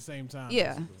met him at the same time.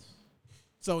 Yeah.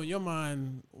 So in your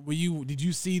mind, did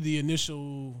you see the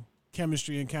initial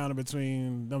chemistry encounter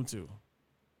between them two?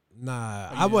 Nah,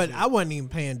 Oh, you I wasn't even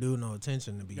paying dude no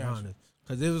attention, to be Gotcha. honest,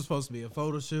 because it was supposed to be a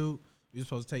photo shoot. You were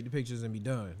supposed to take the pictures and be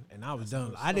done, and I was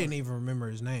done. I didn't even remember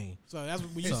his name. So that's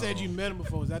when you said you met him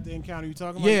before. Was that the encounter you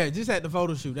talking about? Yeah, just at the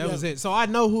photo shoot. That Yeah. was it. So I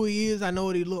know who he is. I know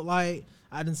what he looked like.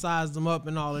 I done sized him up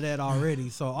and all of that already.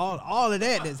 So all of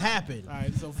that has happened. All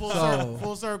right, so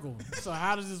full circle. So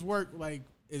how does this work? Like,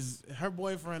 is her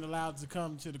boyfriend allowed to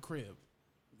come to the crib?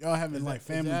 Y'all having like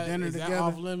family dinner is that together.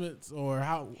 off limits or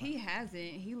how? He hasn't.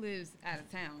 He lives out of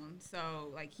town,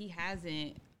 so like he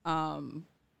hasn't come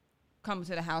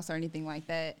to the house or anything like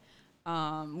that.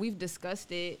 We've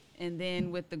discussed it, and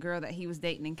then with the girl that he was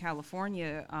dating in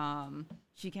California,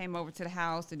 she came over to the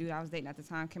house. The dude I was dating at the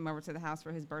time came over to the house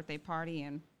for his birthday party,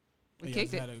 and we You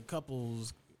kicked guys it. had a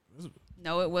couple's.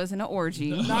 No, it wasn't an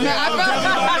orgy. It wasn't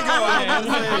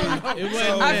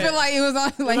I feel like it was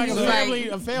on like, Like he a was family,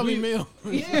 like a family meal.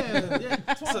 yeah.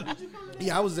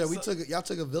 Yeah, I was there. Y'all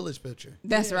took a village picture.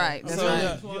 that's right. That's So,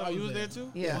 right. you was there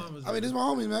too? Yeah. I mean, this is my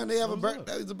homies, man. They have a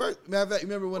birthday. It's a birthday. Matter of fact, you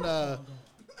remember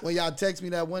when y'all text me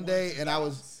that one day and I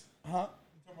was,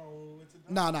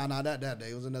 No, not that day.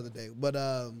 It was another day. But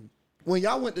when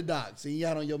y'all went to Doc's and you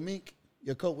had on your mink,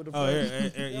 Your coat with the Oh,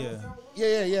 fur.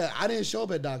 yeah. Yeah. I didn't show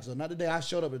up at Docs though. Not the day I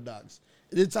showed up at Docs.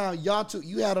 The time y'all two,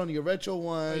 you had on your retro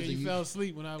ones. You fell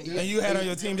asleep when I was. And you had on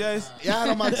your Team J's? Yeah, I had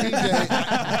on my Team J's.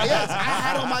 Yes, I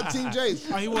had on my Team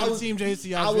J's. Oh, he wore Team J's to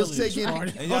y'all I was village taking-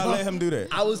 party. And y'all let him do that.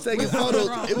 I was taking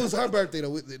photos. It was her birthday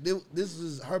though. This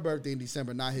was her birthday in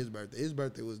December, not his birthday. His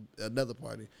birthday was another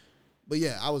party. But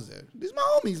yeah, I was there. These my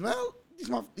homies, man.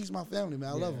 These my family, man.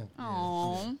 I love them.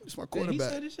 Aww. It's my He quarterback.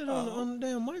 said this shit on the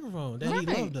damn microphone that he Right.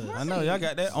 loved us. I know y'all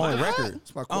got that on record.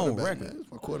 It's my On quarterback, record. man.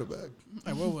 It's my quarterback.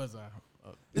 Hey, where was I?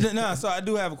 No, so I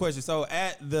do have a question. So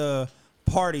at the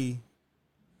party,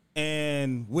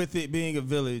 and with it being a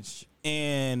village,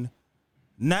 and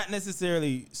not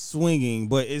necessarily swinging,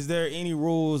 but is there any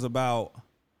rules about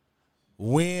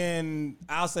when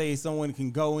I'll say someone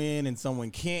can go in and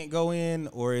someone can't go in,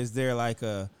 or is there like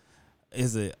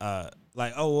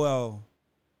like, oh well,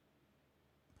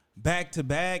 back to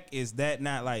back? Is that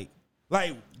not like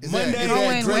Is Monday? that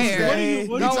Going grace where? period?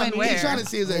 What are you- going He's where? trying to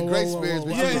see is that grace periods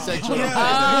between Yeah, sexual.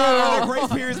 are there grace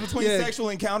periods between Yeah. sexual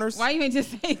encounters? Why you ain't just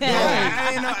say Yeah, that?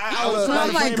 I ain't know. I was So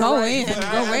I'm like, go in,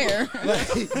 go where?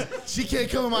 She can't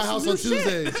come in my house on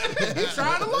Tuesdays.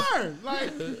 Trying to learn.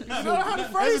 Like, you know how to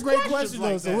That's phrase a great questions question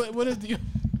like though. So that. what is the?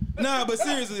 Nah, but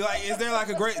seriously, like, is there like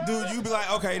a great dude? You be like,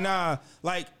 okay, nah,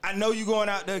 like, I know you going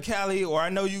out to Cali, or I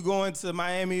know you going to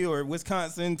Miami or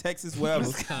Wisconsin, Texas, wherever.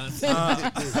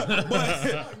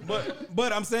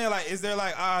 But I'm saying, like, is there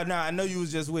like, nah, I know you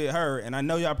was just with her, and I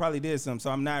know y'all probably did something,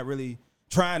 so I'm not really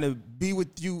trying to be with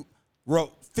you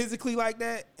physically like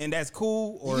that, and that's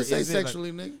cool. Or You say is it like-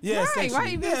 sexually, nigga. Yeah, Right, sexually. why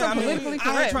you being so I mean, politically I ain't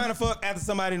correct? trying to fuck after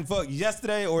somebody didn't fuck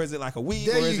yesterday, or is it like a week,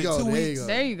 There or you is it go, 2 there you weeks? go.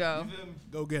 There you go.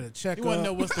 Go get a You checkup. want to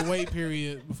know what's the wait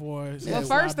period before? Well,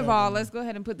 first of all, let's go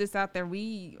ahead and put this out there.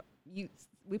 We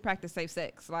practice safe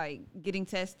sex, like getting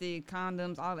tested,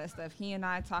 condoms, all that stuff. He and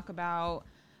I talk about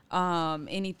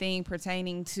anything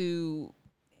pertaining to,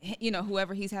 you know,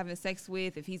 whoever he's having sex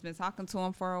with. If he's been talking to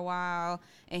him for a while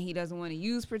and he doesn't want to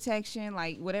use protection,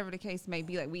 like whatever the case may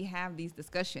be, like we have these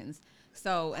discussions.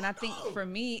 So, and I think for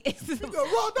me, it's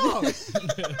raw dog.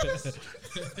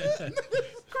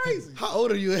 Crazy. How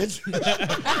old are you, Ed?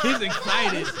 He's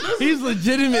excited. He's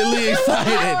legitimately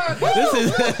excited. This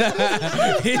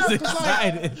is he's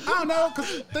excited. I don't know,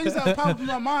 because things that pop up in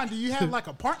my mind. Do you have like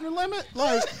a partner limit?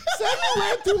 Like, say you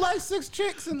ran through like 6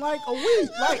 chicks in like a week.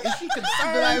 Like, is she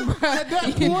concerned at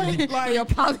that point? Like, your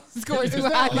poly score is too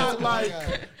that high. not like?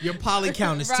 Your poly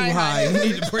count is too Right. high.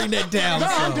 You need to bring that down. No,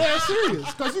 I'm So. dead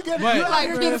serious. Because you get Right. you out Like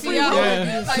here getting free PCO.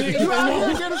 wheeling. Like You out PCO.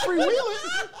 here getting free wheeling.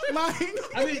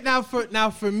 Like, I mean, now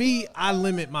for me, I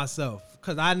limit myself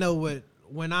because I know what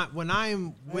when I'm I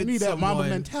with need that mama someone.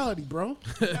 mentality, bro.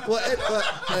 Well,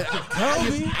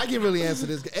 I can really answer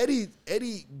this.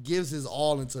 Eddie gives his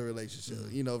all into a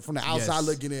relationship. You know, from the outside Yes.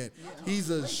 looking in, he's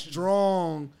a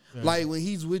strong. Like when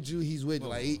he's with you, he's with you.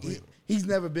 Like he's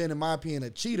never been, in my opinion, a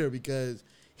cheater because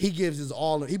he gives his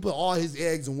all. He put all his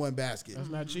eggs in one basket. That's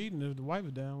not cheating if the wife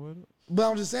is down with it. But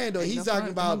I'm just saying though, he's no talking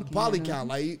front about monkey, poly man. count.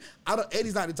 Like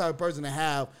Eddie's not the type of person to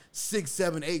have 6,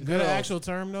 7, 8 Is that girls. an actual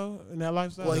term though in that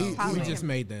lifestyle? Well, he- Poly We count. just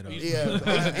made that up.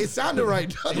 Yeah, it sounded right.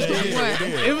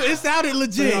 It sounded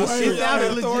legit. It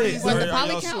sounded legit. What, the Are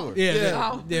poly y'all count? sure? Yeah,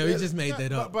 Yeah. yeah, we just made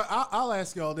that up. But I'll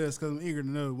ask y'all this because I'm eager to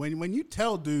know. When you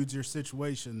tell dudes your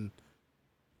situation,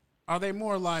 are they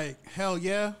more like, hell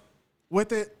yeah,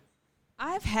 with it?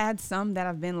 I've had some that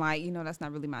have been like, you know, that's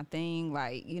not really my thing.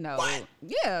 Like, you know,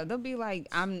 yeah, they'll be like,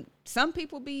 some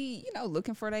people be, you know,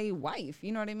 looking for their wife.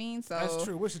 You know what I mean? So That's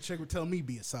true. Wish a chick would tell me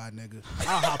be a side nigga.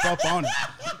 I'll hop up on it.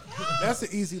 That's an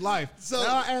easy life. So,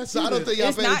 Now I ask so you I don't this. think y'all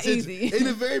It's paid not attention. easy. In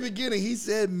the very beginning, he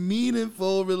said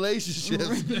meaningful relationships.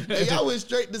 And y'all went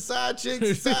straight to side chicks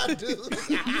and side dudes.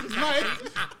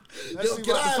 That Yo, seems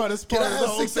can like I the funnest can I part of the have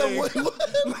whole 6, 7, thing.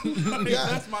 1?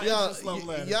 That's my interest level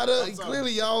letter. Y'all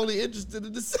clearly y'all only interested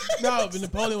in the sex. No, but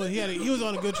Napoleon he was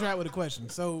on a good track with the question.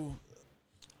 So,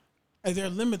 is there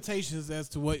limitations as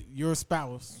to what your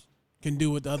spouse can do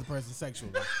with the other person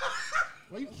sexually?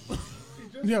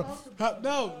 No.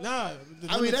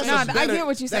 I mean, that's No, a I better, get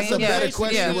what you're that's saying. a better Yeah.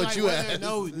 question Yeah. than what Like, you whether- asked.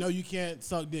 No, you can't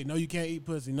suck dick. No, you can't eat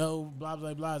pussy. No, blah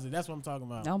blah blah. That's what I'm talking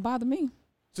about. don't bother me.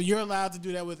 So you're allowed to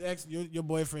do that with your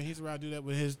boyfriend. He's allowed to do that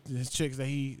with his chicks that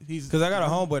he's. Because I got a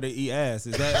homeboy that eat ass.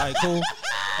 Is that like cool?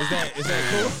 Is that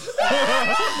cool?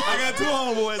 I got 2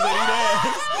 homeboys that eat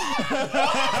ass.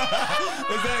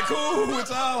 Is that cool with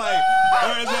y'all? Like,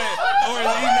 or is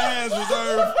eating ass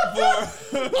reserved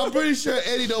for? I'm pretty sure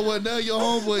Eddie don't want none of your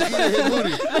homeboys eating his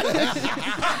booty.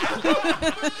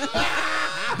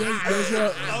 Does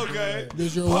your Okay.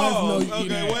 does your wife know you eat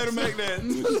Okay, ass? way to make that.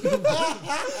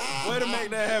 Way to make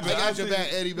that happen. I got your back,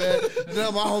 Eddie, man. None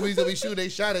of my homies gonna be shooting they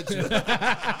shot at you.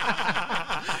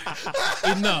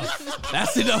 Enough.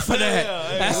 That's enough for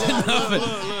that.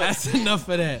 That's enough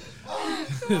for that.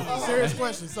 Serious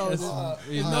question. So, no enough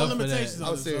for limitations that. on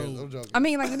I'm this. serious. So, I'm joking. I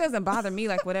mean, like, it doesn't bother me,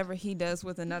 like, whatever he does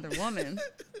with another woman.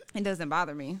 It doesn't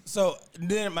bother me. So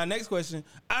then my next question,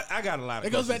 I got a lot of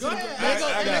it goes back questions. to the.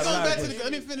 I got a lot of questions.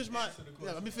 Let me finish my.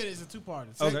 Yeah, let me finish. It's a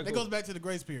two-parter. So Okay, that cool. goes back to the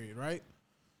grace period, right?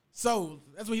 So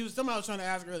that's what he was. Somebody was trying to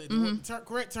ask earlier. The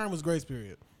correct term was grace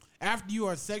period. After you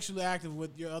are sexually active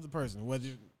with your other person, whether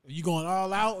you going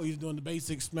all out or you're doing the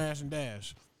basic smash and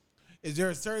dash, is there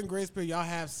a certain grace period y'all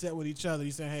have set with each other?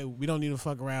 You saying, hey, we don't need to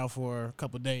fuck around for a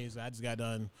couple of days. I just got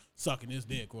done sucking this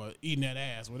dick or eating that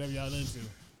ass, whatever y'all into.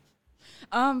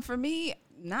 For me,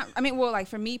 not. I mean, well, like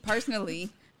for me personally,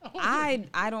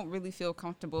 I don't really feel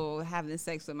comfortable having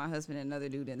sex with my husband and another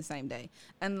dude in the same day,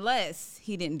 unless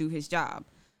he didn't do his job.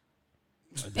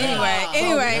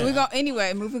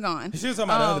 Anyway, moving on. She was talking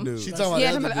about the other dude. She talking about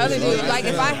Yeah, the talking about the other dude. dude. Like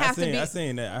if I have to be, I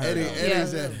seen that. I heard Eddie, that. Eddie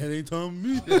said, it ain't talking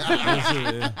me.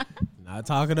 Not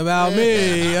talking about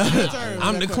me.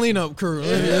 I'm the cleanup crew.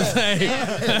 Let me just say.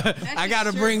 I got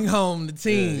to bring home the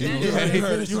team. You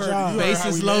heard how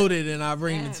Bases we loaded, and I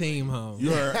bring the team home.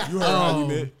 You heard how we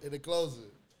met. In the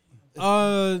closet.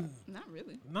 not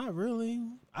really. Not really.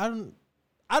 I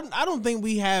don't think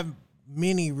we have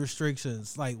many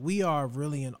restrictions. Like we are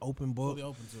really an open book. Fully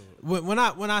open to it.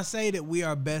 When I say that we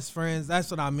are best friends, that's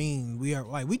what I mean. We are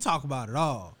like we talk about it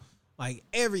all, like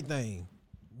everything.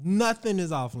 Nothing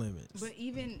is off limits. But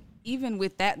even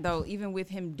with that though, even with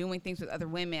him doing things with other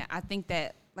women, I think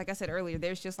that, like I said earlier,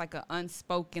 there's just like an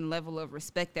unspoken level of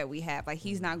respect that we have. Like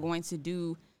he's not going to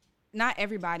do. Not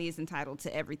everybody is entitled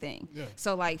to everything. Yeah.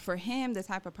 So like for him, the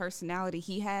type of personality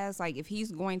he has, like if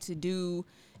he's going to do,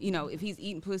 if he's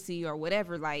eating pussy or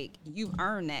whatever, like you've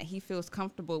earned that. He feels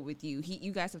comfortable with you.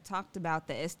 You guys have talked about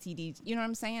the STDs. You know what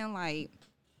I'm saying? Like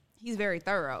he's very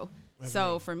thorough.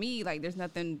 So for me, like there's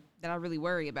nothing that I really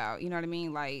worry about. You know what I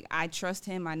mean? Like I trust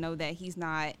him. I know that he's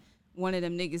not one of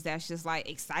them niggas that's just like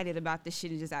excited about this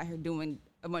shit and just out here doing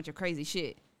a bunch of crazy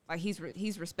shit. Like he's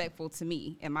respectful to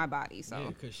me and my body. So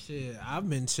Yeah, cause shit, I've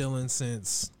been chilling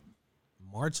since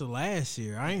March of last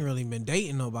year. I ain't really been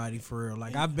dating nobody for real.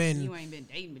 Like I've been, you ain't been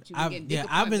dating, but you been getting dick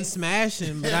I've been appointments.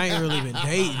 smashing, but I ain't really been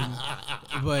dating.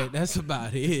 But that's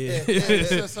about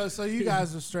it. So you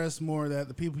guys are stressed more that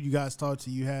the people you guys talk to,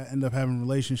 you end up having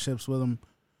relationships with them.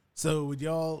 So would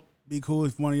y'all be cool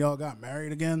if one of y'all got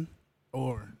married again,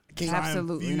 or try and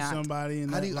Absolutely view not. somebody?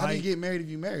 How do you get married if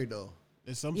you married though?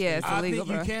 In some Yeah, states. it's I illegal, think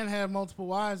you bro. can have multiple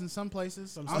wives in some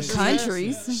places. Some states.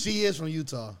 Countries. She is from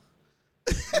Utah.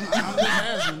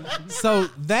 So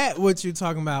that what you're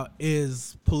talking about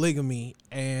is polygamy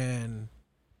and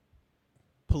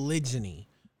polygyny.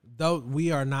 Though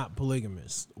we are not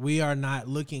polygamists. We are not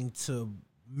looking to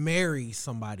marry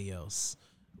somebody else.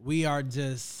 We are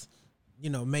just,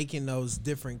 making those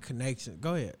different connections.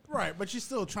 Go ahead. Right, but you're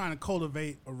still trying to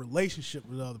cultivate a relationship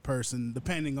with the other person,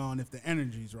 depending on if the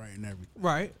energy's right and everything.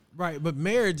 Right. But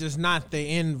marriage is not the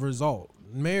end result.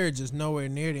 Marriage is nowhere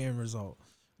near the end result.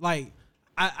 Like,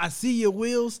 I see your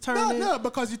wheels turning. No,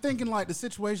 because you're thinking like the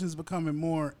situation is becoming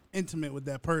more intimate with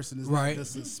that person. It's Right. not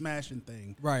just a smashing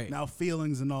thing. Right. Now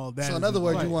feelings and all that. So is in other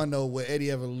words, involved. you want to know would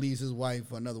Eddie ever leave his wife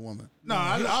for another woman? No,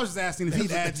 I was just asking if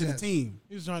he'd add to the team.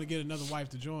 He was trying to get another wife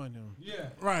to join him.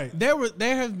 Right.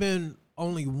 There have been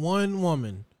only one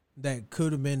woman that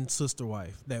could have been sister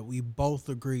wife that we both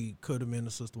agreed could have been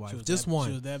a sister wife. Just one.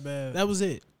 She was that bad. That was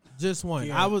it. Just one.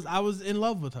 Yeah. I was in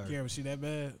love with her. Karen, was she that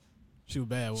bad? She was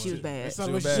bad. She was bad. That's not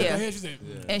She what was she bad. said. Yeah. Go ahead, she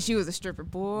said, And she was a stripper,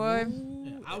 boy.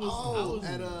 I was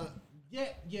At shut up.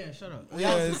 Yeah,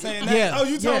 saying that. Yeah. Oh,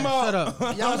 you talking about? Shut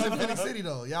up. y'all was in Phoenix City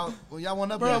though. Y'all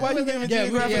went up Bro, there. why you giving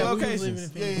geographic we was living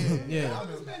locations? in Yeah.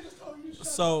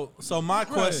 So my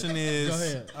question is, Go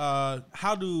ahead.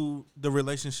 how do the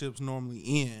relationships normally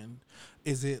end?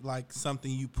 Is it like something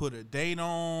you put a date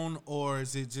on, or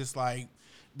is it just like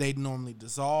they normally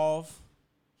dissolve?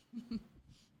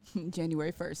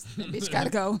 January 1st. That bitch gotta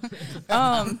go.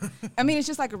 I mean, it's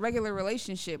just like a regular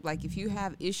relationship. Like if you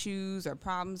have issues or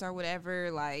problems or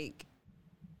whatever, like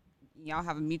y'all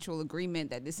have a mutual agreement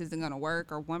that this isn't gonna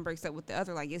work, or one breaks up with the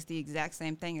other, like it's the exact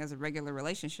same thing as a regular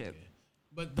relationship.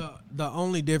 But the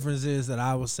only difference is that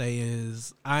I would say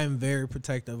is I'm very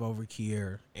protective over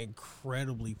Kiera,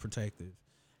 incredibly protective.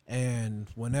 And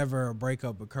whenever a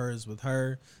breakup occurs with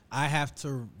her, I have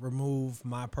to remove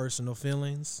my personal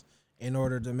feelings in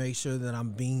order to make sure that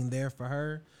I'm being there for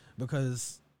her,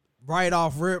 because right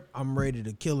off rip, I'm ready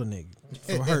to kill a nigga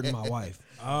for hurting my wife.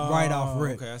 Right off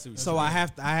rip. Okay, I see what So I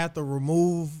have to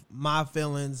remove my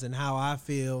feelings and how I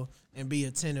feel and be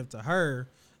attentive to her,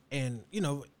 and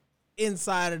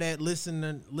inside of that,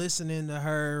 listening to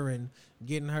her and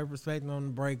getting her perspective on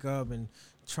the breakup and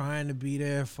trying to be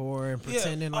there for her and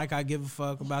pretending like I give a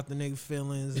fuck about the nigga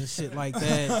feelings and shit like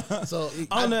that. So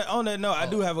on that note,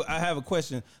 I have a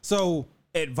question. So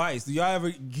advice. Do y'all ever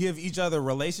give each other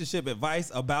relationship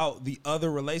advice about the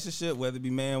other relationship, whether it be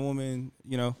man, woman,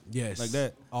 Yes, like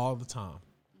that? all the time.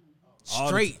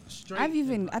 All the Straight.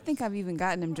 I think I've even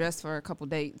gotten him dressed for a couple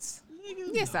dates.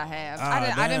 Yes, I have.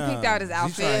 Ah, I didn't pick out his damn.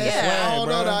 outfit. She trying to Yeah. swag, I don't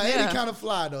know. bro. Eddie Yeah. kind of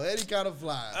fly though. Eddie kind of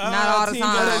fly. Not all the Team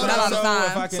time. Joe, Not all the so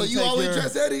time. if I can So you take always your-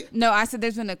 dress Eddie? No, I said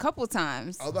there's been a couple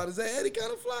times. I was about to say Eddie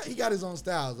kind of fly. He got his own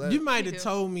styles. Right? You might have do.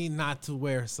 told me not to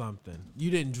wear something. You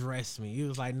didn't dress me. You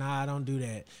was like, nah, I don't do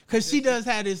that. Because she does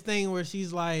have this thing where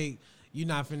she's like, you're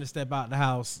not finna step out the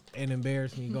house and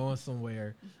embarrass me going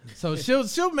somewhere. So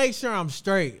she'll make sure I'm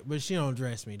straight, but she don't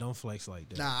dress me. Don't flex like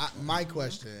that. Nah, my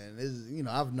question is,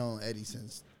 I've known Eddie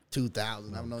since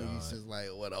 2000. I've known you since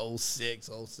 06,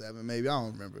 07, maybe. I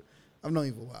don't remember. I've known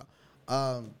you for a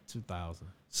while. 2000.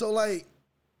 So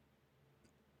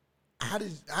how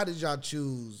did y'all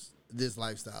choose this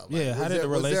lifestyle? Yeah, how did the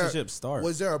relationship start?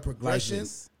 Was there a Like progression?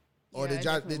 this? Or Yeah, did it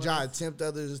y'all definitely was. attempt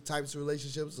other types of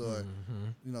relationships, or Mm-hmm.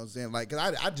 you know what I'm saying? Like,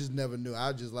 'cause I just never knew.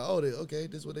 I was just like, okay,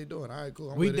 this is what they doing. All right,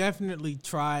 cool. I'm We with it. definitely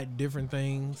tried different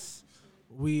things.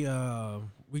 We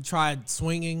tried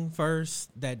swinging first.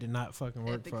 That did not fucking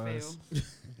work Epic for fail. us.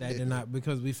 That did not,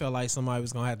 because we felt like somebody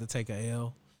was gonna have to take a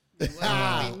L, It wasn't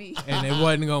gonna be me. and it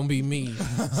wasn't gonna be me.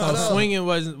 So swinging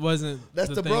wasn't. That's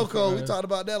the thing bro for code. We us. talked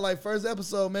about that like first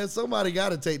episode, man. Somebody got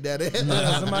to take that in.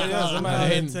 Yeah, somebody else.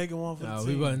 Somebody And- else. Taking one for the No, team.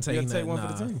 we wasn't You taking gotta take that. one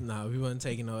for the team. Nah, we wasn't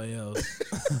taking no L's.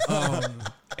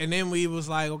 And then we was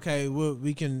like, okay,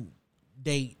 we can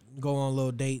date, go on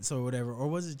little dates or whatever, or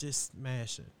was it just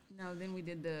smashing? No, then we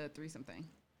did the threesome thing.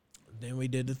 Then we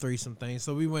did the threesome thing.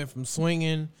 So we went from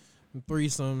swinging,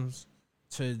 threesomes,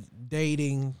 to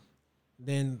dating,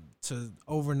 then to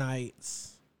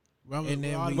overnights. Well, And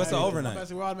then we- What's the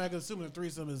overnight? We're automatically assuming the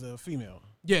threesome is a female.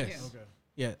 Yes. Yeah. Okay.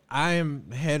 Yeah, I am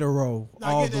hetero No,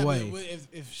 I all get the that, way. but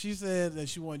if she said that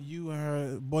she wanted you and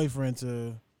her boyfriend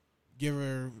to give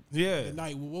her Yeah. the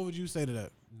night, what would you say to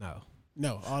that? No.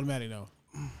 No, automatic no.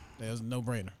 That's a no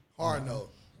brainer. Hard no.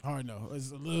 Hard no.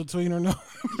 It's a little tweener no.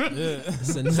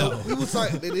 It's a no. We was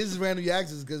talking. This is random. You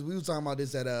asked us because we were talking about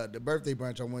this at the birthday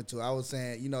brunch I went to. I was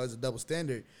saying, it's a double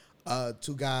standard.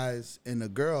 2 guys and a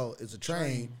girl is a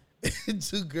train.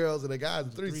 2 girls and a guy is a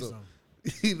threesome.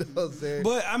 You know what I'm saying?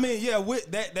 But I mean, yeah,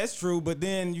 that's true. But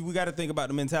then we got to think about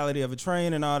the mentality of a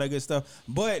train and all that good stuff.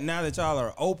 But now that y'all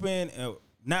are open,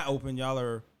 not open, y'all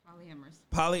are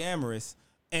polyamorous,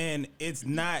 and it's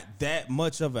not that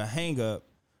much of a hang up.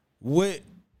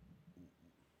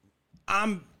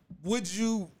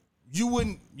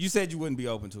 You said you wouldn't be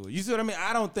open to it. You see what I mean?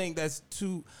 I don't think that's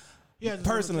too. Yeah, it's a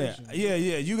personally, limitation.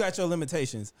 yeah, you got your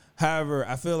limitations. However,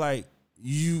 I feel like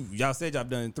y'all said y'all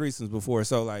done threesomes before,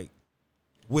 so like,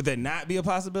 would that not be a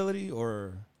possibility,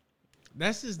 or?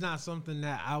 That's just not something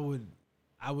that I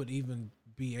would even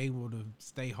be able to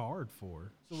stay hard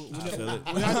for. So I feel it.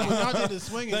 when y'all did the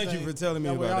swinging Thank you thing, for telling me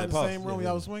y'all were about y'all that. in the Pause. same room when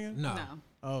y'all was swinging? No. No.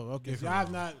 Oh, okay. So y'all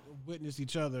have not witnessed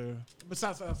each other,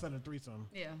 besides outside of threesome.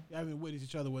 Yeah. You haven't witnessed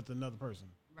each other with another person.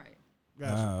 Right.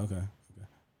 Gotcha. Okay.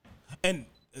 And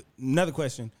another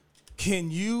question: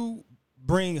 can you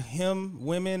bring him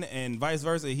women and vice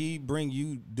versa? He bring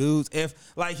you dudes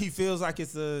if like he feels like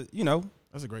it's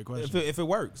That's a great question. if it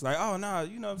works. Like, oh no,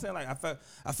 you know what I'm saying? Like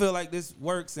I feel like this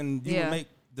works and you Yeah. would make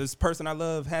this person I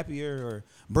love happier or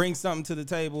bring something to the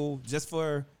table just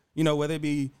for, whether it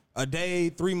be a day,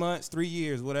 3 months, 3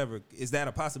 years, whatever. Is that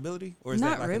a possibility? Or is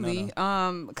Not that like really. a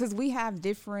no-no? Because we have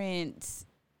different,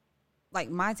 like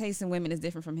my taste in women is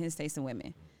different from his taste in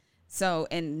women. So,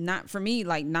 and not for me,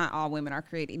 like not all women are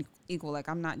created equal. Like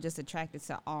I'm not just attracted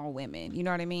to all women. You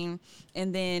know what I mean?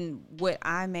 And then what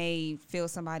I may feel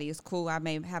somebody is cool, I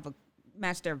may have a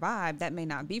match their vibe. That may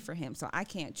not be for him. So I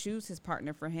can't choose his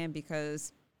partner for him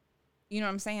because, you know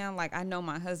what I'm saying? Like I know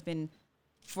my husband,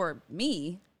 for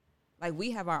me, like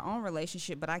we have our own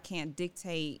relationship, but I can't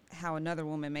dictate how another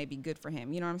woman may be good for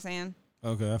him. You know what I'm saying?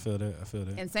 Okay, I feel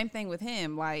that. And same thing with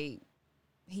him. Like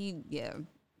he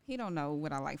don't know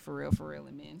what I like for real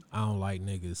in men. I don't like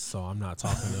niggas, so I'm not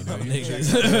talking to no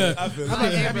niggas. I feel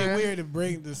like that'd be weird to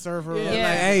bring the server. Yeah, up. Yeah.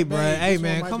 like, hey, bro, Babe, hey, this one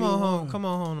man, might come be on the home, one. come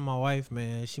on home to my wife,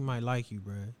 man. She might like you,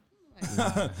 bro.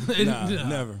 Nah,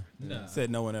 never. Said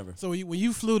no one ever. So when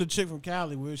you flew the chick from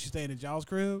Cali, where she staying at y'all's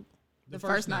crib? The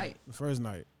first night. The first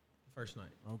night. First night.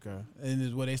 Okay. And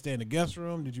is where they stay in the guest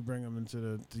room? Did you bring them into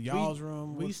the y'all's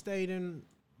room? We stayed in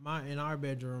our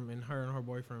bedroom, and her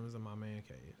boyfriend was in my man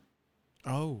cave.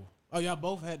 Oh, y'all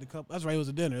both had the couple. That's right. It was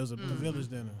a dinner. It was a village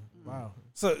dinner. Wow.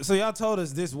 So y'all told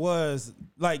us it was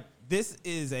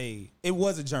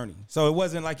a journey. So it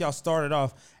wasn't like y'all started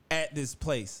off at this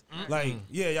place. Like,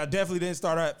 yeah, y'all definitely didn't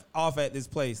start off at this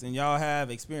place, and y'all have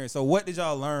experience. So what did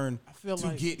y'all learn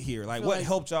to get here? Like, what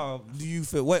helped y'all? Do you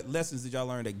feel, what lessons did y'all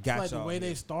learn that got y'all? The way here?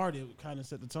 they started kind of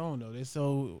set the tone, though. Just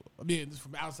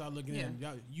from outside looking in,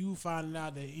 you finding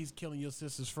out that he's killing your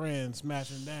sister's friend,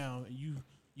 smashing him down, and you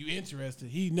interested.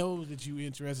 He knows that you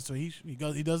interested, so he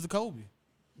does the Kobe.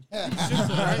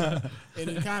 Right? And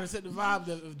it kind of set the vibe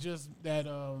of just that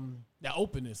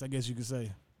openness, I guess you could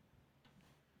say.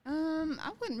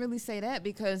 I wouldn't really say that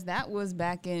because that was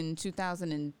back in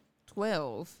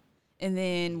 2012. And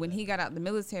then when he got out the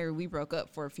military, we broke up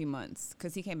for a few months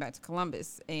because he came back to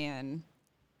Columbus. And,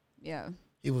 yeah.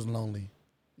 He was lonely.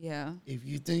 Yeah. If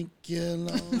you think you're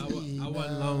lonely. I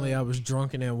wasn't lonely. I was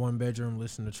drunk in that one bedroom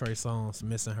listening to Trey Songz,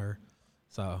 missing her.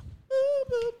 So,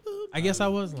 I guess I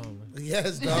was lonely.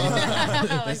 Yes, dog.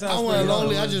 I wasn't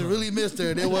lonely. I just really missed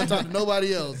her. They wasn't talking to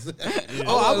nobody else. I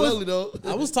was lonely, though.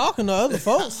 I was talking to other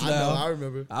folks, I know. I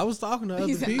remember. I was talking to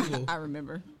other people. I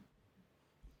remember.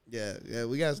 Yeah,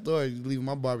 we got stories leaving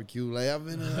my barbecue. Like, I've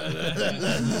been.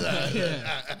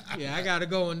 Yeah, I got to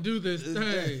go and do this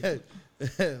thing.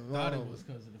 Thought it was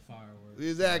because of the fireworks.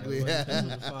 Exactly. It was 'cause of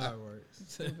the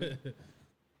fireworks.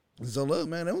 So look,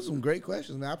 man, that was some great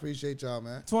questions, man. I appreciate y'all,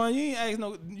 man. Twan,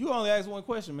 you only asked one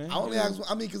question, man. I only asked.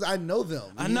 I mean, because I know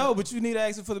them. I know, but you need to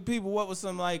ask it for the people. What was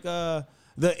some the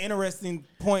interesting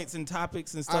points and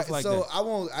topics and stuff like that? So I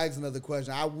won't ask another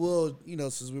question. I will,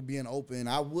 since we're being open,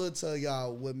 I would tell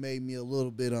y'all what made me a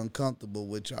little bit uncomfortable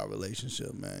with y'all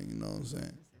relationship, man. You know what I'm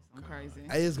saying? I'm crazy.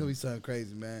 It's gonna be something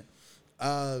crazy, man.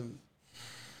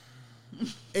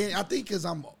 And I think because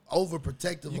I'm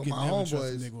overprotective of my never trust a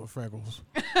homeboys. nigga with freckles.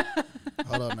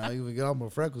 Hold on now, you can get off my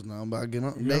freckles now. I'm about to get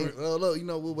on.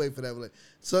 Look, we'll wait for that.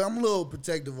 So I'm a little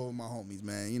protective over my homies,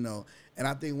 man. And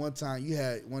I think one time you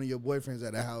had one of your boyfriends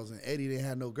at the house, and Eddie didn't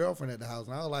have no girlfriend at the house,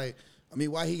 and I was like,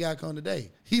 why he got to come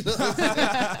today? You know what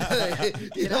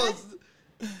I'm saying?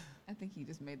 I think he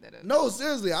just made that up. No,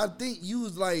 seriously, I think you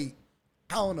was like,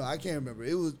 I don't know, I can't remember.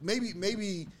 It was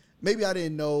maybe I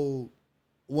didn't know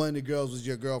one of the girls was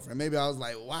your girlfriend. Maybe I was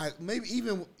like, why? Maybe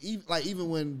even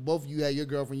when both of you had your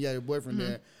girlfriend, you had your boyfriend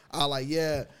there. I was like,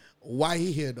 yeah, why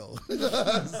he here though? You know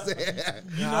what I'm saying?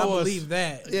 I believe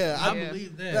that. Yeah, I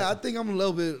believe that. Yeah, I think I'm a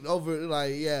little bit over.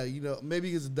 Like, yeah,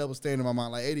 maybe it's a double standard in my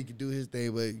mind. Like Eddie could do his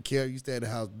thing, but Kerry, you stay at the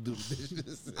house and do the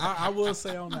dishes. I will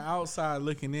say on the outside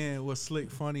looking in, what's slick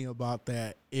funny about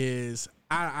that is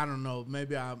I don't know,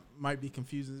 maybe I might be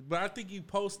confusing, but I think you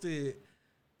posted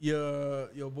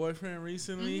your boyfriend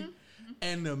recently,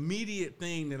 and the immediate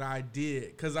thing that I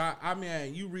did, because I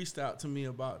mean you reached out to me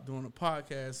about doing a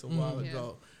podcast a while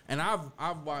ago, and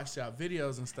I've watched our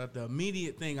videos and stuff. The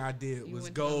immediate thing I did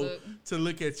was go to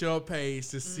look at your page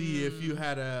to see if you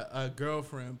had a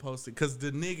girlfriend posted, because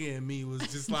the nigga in me was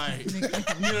just like, you know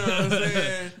what I'm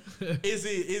saying?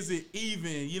 Is it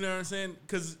even? You know what I'm saying?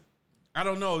 Because I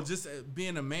don't know, just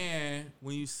being a man,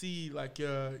 when you see like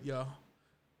your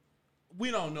we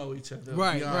don't know each other,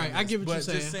 right? I get what you're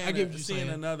saying. Just I get what you're seeing saying.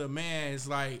 Another man is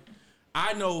like,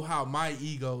 I know how my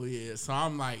ego is, so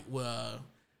I'm like, well,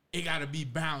 it got to be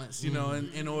balanced, you know,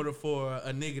 in order for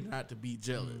a nigga not to be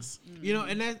jealous.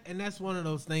 And that's one of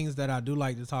those things that I do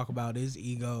like to talk about is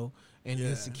ego and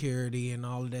insecurity and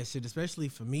all of that shit, especially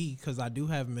for me, because I do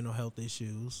have mental health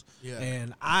issues,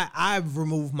 and I've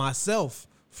removed myself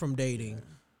from dating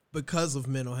because of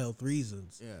mental health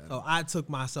reasons. Yeah. So I took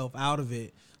myself out of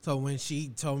it. So when she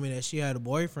told me that she had a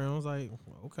boyfriend, I was like,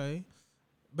 okay.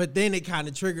 But then it kind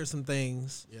of triggered some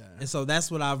things. Yeah. And so that's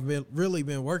what I've really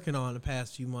been working on the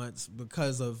past few months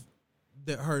because of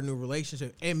her new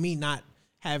relationship and me not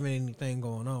having anything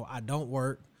going on. I don't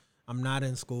work. I'm not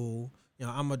in school.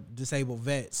 I'm a disabled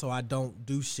vet, so I don't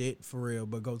do shit for real,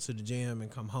 but go to the gym and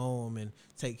come home and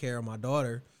take care of my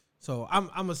daughter. So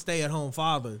I'm a stay-at-home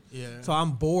father. Yeah. So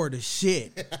I'm bored as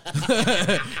shit.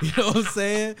 You know what I'm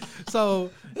saying? So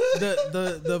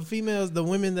the females, the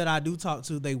women that I do talk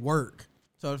to, they work.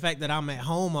 So the fact that I'm at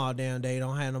home all damn day,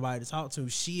 don't have nobody to talk to,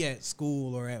 she at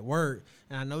school or at work,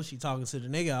 and I know she talking to the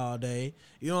nigga all day.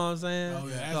 You know what I'm saying? Oh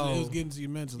yeah, so, it was getting to you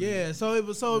mentally. Yeah, so it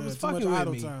was fucking with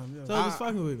me. Time, yeah. So it was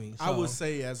fucking with me. So. I would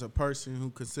say, as a person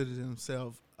who considers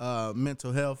himself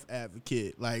mental health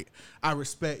advocate, like, I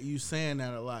respect you saying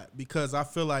that a lot, because I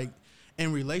feel like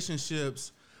in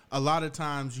relationships, a lot of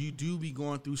times you do be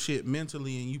going through shit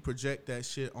mentally and you project that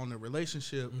shit on the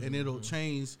relationship and it'll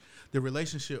change the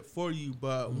relationship for you.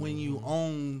 But when you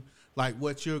own like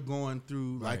what you're going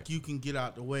through, like you can get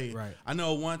out the way. Right. I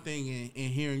know one thing in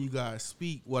hearing you guys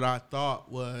speak, what I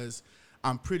thought was,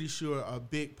 I'm pretty sure a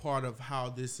big part of how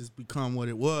this has become what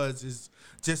it was is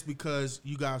just because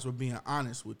you guys were being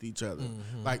honest with each other.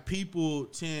 Like people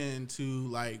tend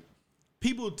to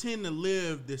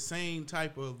live the same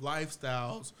type of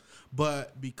lifestyles,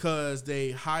 but because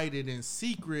they hide it in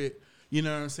secret, you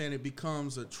know what I'm saying, it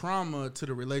becomes a trauma to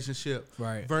the relationship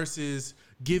versus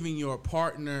giving your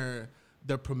partner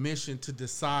the permission to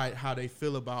decide how they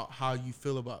feel about how you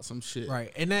feel about some shit.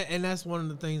 Right. And that's one of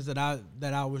the things that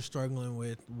I was struggling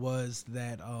with was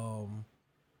that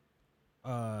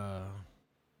the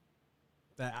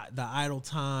idle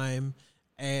time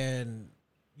and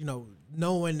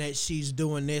knowing that she's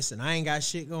doing this and I ain't got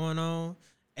shit going on.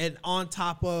 And on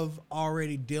top of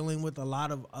already dealing with a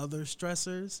lot of other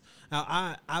stressors.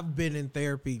 Now, I've been in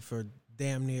therapy for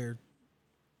damn near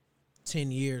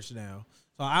 10 years now.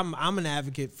 So I'm an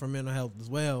advocate for mental health as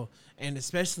well. And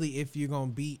especially if you're going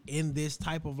to be in this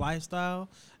type of lifestyle,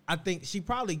 I think she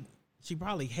probably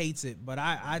hates it, but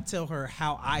I tell her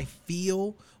how I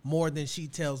feel more than she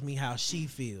tells me how she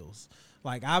feels.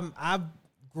 Like I've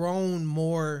grown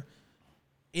more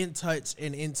in touch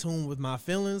and in tune with my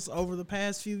feelings over the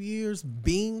past few years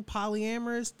being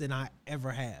polyamorous than I ever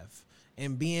have.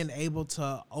 And being able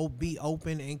to be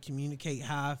open and communicate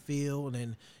how I feel.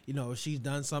 And, if she's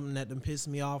done something that done pissed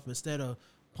me off, instead of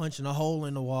punching a hole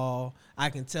in the wall, I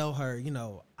can tell her,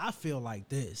 I feel like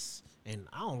this and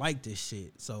I don't like this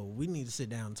shit. So we need to sit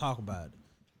down and talk about it.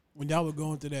 When y'all were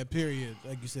going through that period,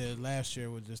 like you said last year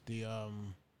with just the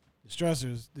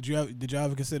stressors, did you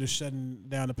ever consider shutting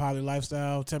down the poly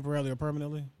lifestyle temporarily or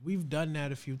permanently? We've done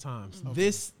that a few times.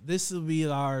 Okay. This will be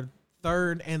our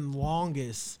third and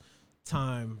longest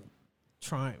time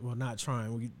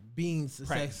being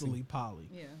successfully poly.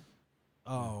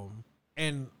 Yeah.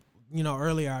 And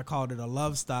earlier I called it a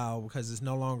love style because it's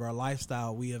no longer a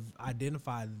lifestyle. We have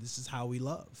identified that this is how we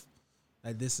love.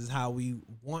 That this is how we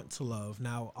want to love.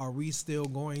 Now, are we still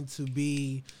going to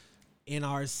be in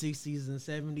our 60s and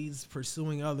 70s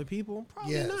pursuing other people?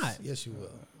 Probably not. Yes, you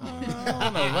will. I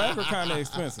don't know. Viagra kind of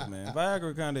expensive, man.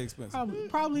 Viagra kind of expensive.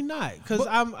 Probably not, because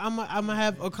I'm gonna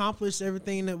have accomplished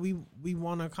everything that we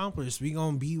want to accomplish. We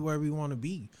gonna be where we want to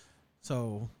be.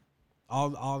 So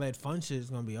all that fun shit is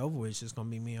gonna be over with. It's just gonna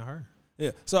be me and her.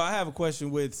 Yeah. So I have a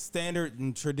question with standard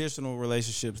and traditional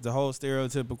relationships, the whole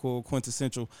stereotypical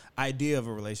quintessential idea of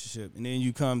a relationship, and then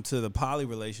you come to the poly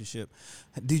relationship.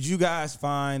 Did you guys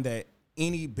find that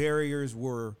any barriers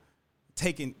were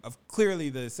taken? Clearly,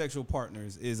 the sexual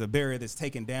partners is a barrier that's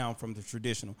taken down from the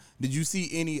traditional. Did you see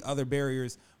any other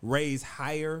barriers raised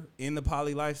higher in the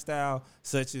poly lifestyle,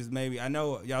 such as maybe, I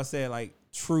know y'all said like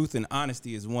truth and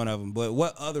honesty is one of them, but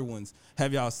what other ones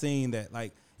have y'all seen that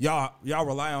like y'all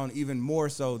rely on even more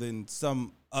so than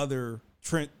some other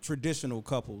traditional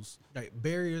couples? Like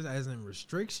barriers as in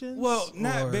restrictions? Well,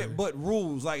 but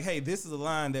rules. Like, hey, this is a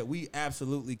line that we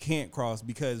absolutely can't cross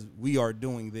because we are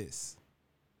doing this.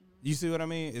 You see what I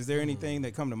mean? Is there anything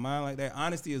that come to mind like that?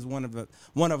 Honesty is one of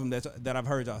them that I've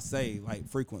heard y'all say like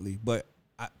frequently. But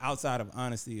outside of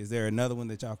honesty, is there another one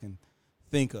that y'all can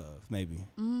think of maybe?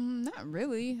 Not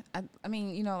really. I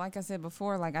mean, like I said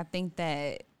before, like I think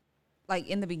that like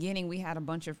in the beginning we had a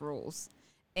bunch of rules.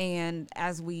 And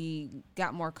as we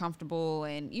got more comfortable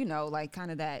and, like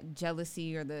kind of that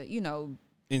jealousy or the,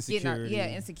 insecurity.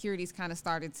 Insecurities kind of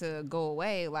started to go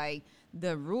away. Like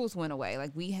the rules went away.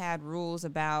 Like we had rules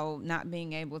about not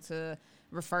being able to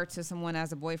refer to someone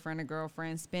as a boyfriend or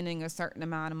girlfriend, spending a certain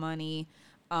amount of money,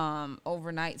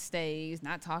 overnight stays,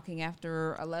 not talking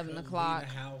after 11 o'clock. Leave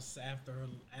the house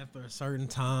after a certain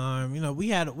time. We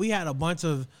had a bunch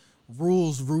of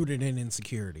rules rooted in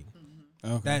insecurity.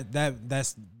 Okay.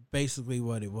 That's basically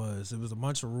what it was. It was a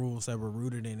bunch of rules that were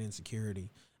rooted in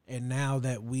insecurity. And now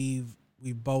that we've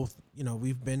both,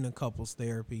 we've been to couples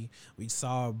therapy, we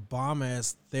saw a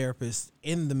bomb-ass therapist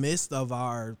in the midst of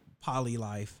our poly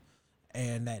life,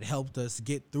 and that helped us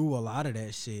get through a lot of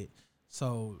that shit.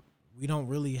 So we don't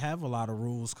really have a lot of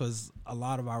rules because a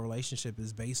lot of our relationship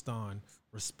is based on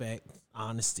respect,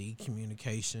 honesty,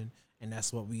 communication, and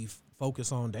that's what we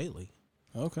focus on daily.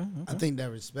 Okay. I think that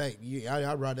respect,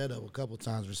 I brought that up a couple of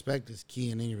times. Respect is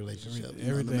key in any relationship,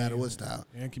 no matter what style.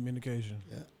 And communication.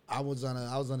 Yeah, I was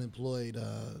unemployed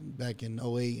back in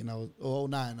 08 and I was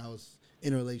 09. I was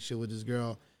in a relationship with this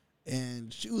girl,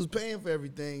 and she was paying for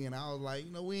everything, and I was like,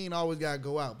 we ain't always gotta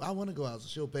go out, but I want to go out, so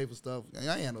she'll pay for stuff.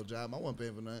 I ain't had no job, I wasn't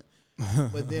paying for nothing.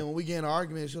 But then when we get in an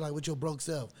argument, she's like, "With your broke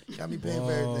self, got me paying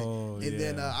for everything." And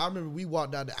then I remember I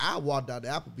walked out to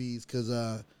Applebee's because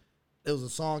there was a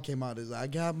song came out. It's like, "I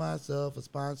got myself a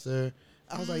sponsor."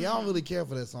 I was like, "Y'all don't really care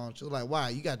for that song." She was like, "Why?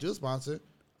 You got your sponsor?"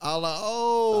 I was like,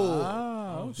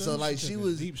 "Oh." Okay. So like She she took a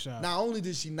was deep shot. not only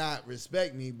did she not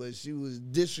respect me, but she was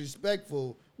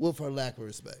disrespectful with her lack of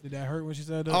respect. Did that hurt when she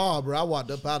said that? Oh, bro, I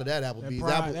walked up out of that Applebee's.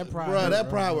 that pride bro, hurt, that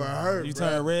bro. pride would hurt. You bro.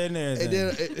 turned red and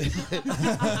everything. And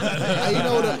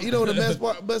then, you know what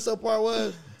the best up part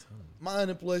was? My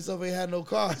unemployed stuff ain't had no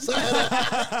car, so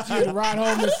I She had to ride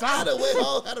home had inside. to wait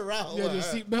home, had to ride home. You had your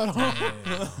with her. seatbelt on.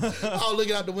 I was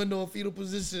looking out the window in fetal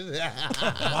position.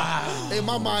 Wow. In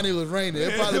my mind, it was raining.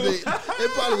 It probably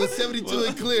was 72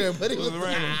 and clear, but it was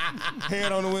raining.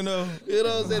 Hand on the window. You know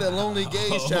what I'm saying? The Lonely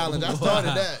Gaze Challenge. I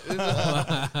started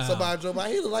that. Somebody drove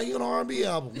by. He looked like you on an R&B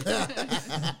album.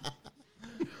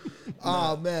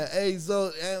 Oh, man. Hey, so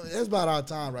that's about our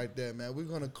time right there, man. We're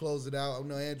going to close it out. I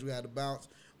know Andrew had to bounce.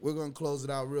 We're going to close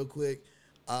it out real quick.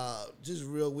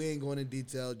 We ain't going in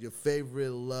detail. Your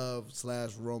favorite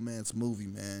love/romance movie,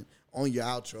 man, on your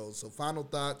outro. So final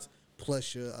thoughts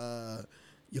plus your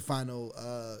final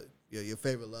your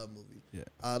favorite love movie. Yeah.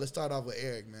 Let's start off with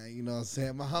Eric, man. You know what I'm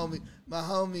saying? My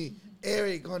homie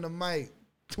Eric on the mic,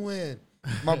 twin,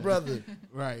 my brother.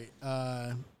 Right.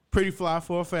 Pretty fly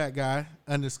for a fat guy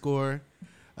 _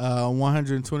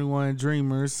 121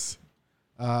 Dreamers.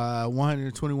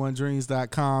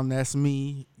 121dreams.com. That's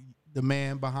me, the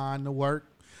man behind the work.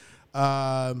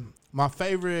 My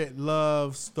favorite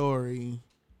love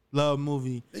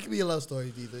movie. It could be a love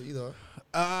story, either.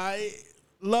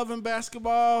 Love and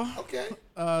Basketball. Okay.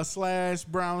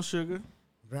 / Brown Sugar.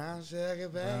 Brown sugar,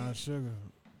 baby. Brown sugar.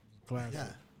 Classic. Yeah.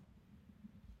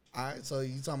 All right, so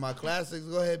you talking about classics?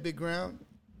 Go ahead, Big Ground.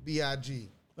 B.I.G.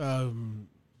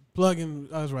 Plugging,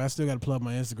 that's right. I still got to plug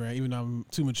my Instagram, even though I'm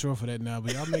too mature for that now.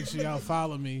 But y'all make sure y'all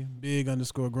follow me,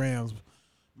 big_grams.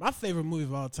 My favorite movie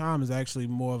of all time is actually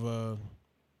more of a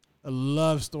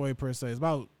love story per se. It's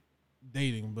about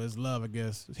dating, but it's love, I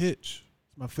guess. It's Hitch.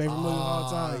 It's my favorite movie of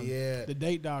all time. Yeah. The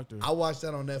Date Doctor. I watched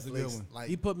that on a good Netflix. one. Like,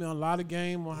 He put me on a lot of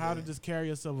game on how to just carry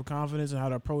yourself with confidence and how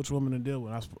to approach women and deal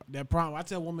with. That problem. I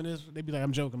tell women this, they be like,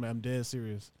 "I'm joking, man. I'm dead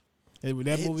serious."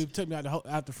 That movie took me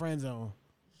out the friend zone.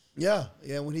 yeah.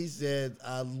 When he said,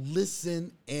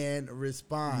 "Listen and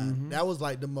respond," that was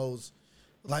like the most.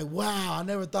 Like, wow, I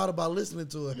never thought about listening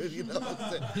to her. You know what I'm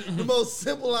saying? The most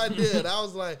simple idea. And I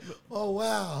was like, oh,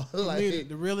 wow. Like,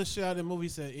 The realest shit out of the movie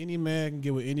said any man can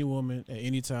get with any woman at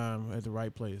any time at the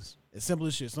right place. It's simple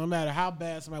as shit. So no matter how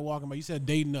bad somebody walking by, you said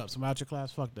dating up. Somebody out your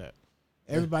class, fuck that.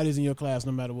 Everybody's in your class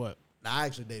no matter what. I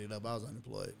actually dated up. I was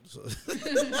unemployed. So.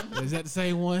 Is that the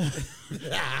same one?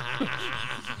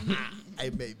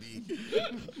 It may be.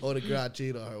 Or the girl I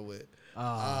cheated on her with.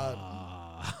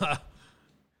 All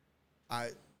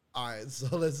right.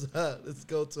 So let's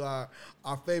go to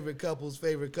our favorite couple's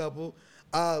favorite couple.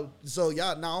 So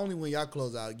y'all, not only when y'all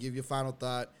close out, give your final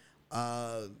thought,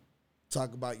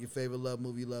 talk about your favorite love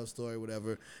movie, love story,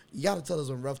 whatever. You got to tell us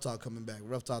when Rough Talk coming back.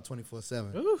 Rough Talk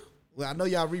 24/7. Well, I know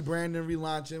y'all rebranding,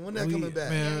 relaunching. When that coming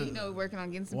back? Yeah, you know, we're working on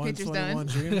getting some pictures done.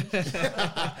 121 Dreams.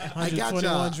 I got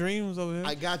y'all. Dreams over here.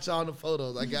 I got y'all in the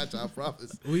photos. I got y'all. I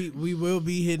promise. We will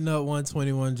be hitting up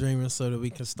 121 Dreamers so that we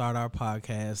can start our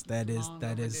podcast. That is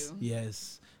overdue.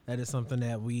 yes, that is something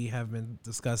that we have been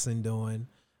discussing doing.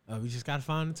 We just got to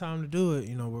find the time to do it.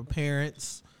 You know, we're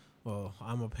parents. Well,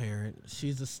 I'm a parent.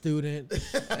 She's a student,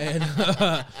 and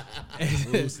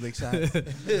Ooh, slick shot.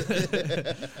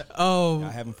 oh,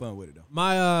 Y'all having fun with it though.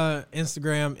 my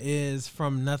Instagram is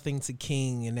From Nothing to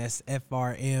King, and that's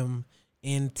FRMNTHNG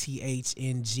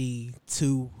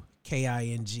 2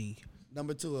 KING.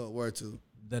 Number 2 or word 2?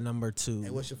 The number 2.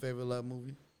 And what's your favorite love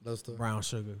movie? Love story? Brown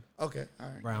Sugar. Okay, all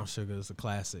right. Brown Sugar is a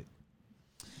classic.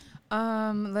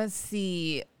 Let's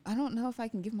see. I don't know if I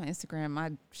can give my Instagram.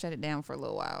 I shut it down for a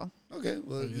little while. Okay,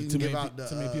 well, you Too can give many out the,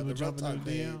 too many people the Rough jumping in Talk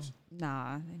the page. DM.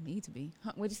 Nah, they need to be.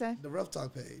 What'd you say? The Rough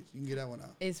Talk page. You can get that one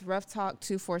out. It's Rough Talk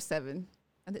 247.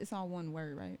 It's all one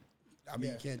word, right? I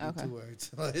mean, you can't do Okay. 2 words.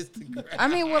 Instagram. I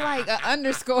mean, with like an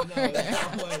underscore.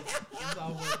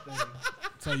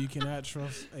 So you cannot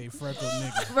trust a freckled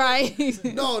nigga. Right.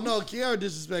 No, Kiara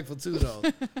disrespectful too though.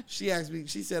 She asked me.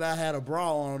 She said I had a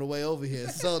bra on the way over here,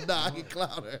 so I can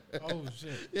clown her. Oh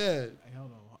shit. Yeah. Hey,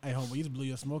 hold on. Hey, hold on. You just blew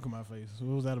your smoke in my face.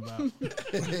 What was that about?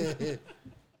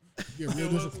 You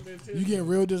get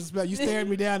real disrespect. You stared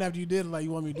me down after you did it like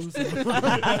you want me to do something.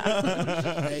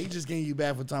 Hey, he just getting you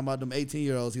back for talking about them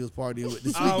 18-year-olds he was partying with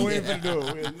this Oh, we ain't weekend. finna do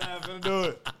it. We're not finna do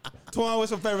it. Twan, what's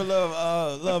your favorite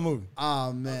love movie?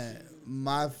 Oh man,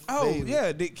 my Oh favorite.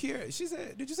 yeah, did you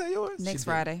say yours? Next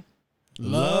Friday.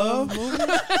 Love movie?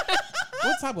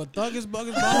 What type of thuggish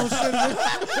buggish bone shit is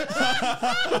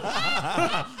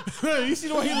this? You see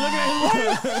the way he looking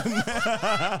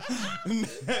at his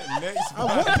wife? Next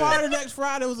What part of next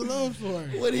Friday was a love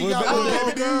story? What he What got? about- Oh,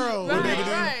 Oh, girl.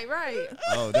 Right.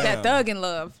 Oh, That damn. thug in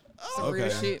love. Some Okay. real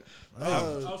shit.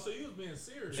 Oh, so you was being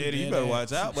serious. Eddie, you better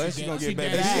watch out, boy. She gonna she get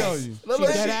back dead to ass. on you. Look, She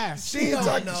look, dead ass. she ain't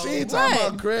talking What?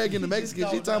 about Craig and the Mexican.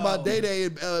 She talking about Day Day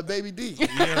and Baby D.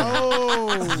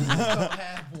 Oh. Don't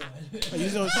have one. You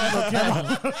know, she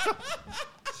gonna care.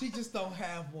 She just don't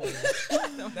have one. That's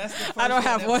the first I don't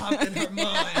have that one. popped in her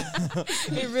mind.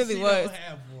 It really She was. don't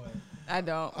have one. I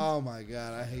don't. Oh my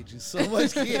God, I hate you so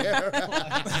much, Kiara.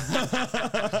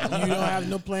 You don't have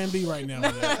no plan B right now.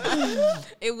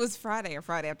 It was Friday or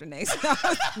Friday after next.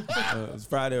 It's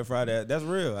Friday or Friday. That's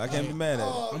real. I can't be mad at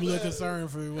it. I'm a little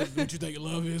concerned for what you think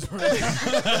love is.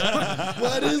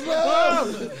 What is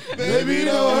love? Baby,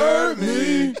 don't hurt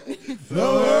me.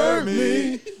 Don't hurt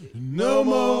me no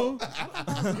more.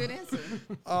 Good answer.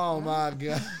 Oh my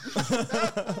God.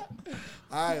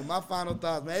 All right, my final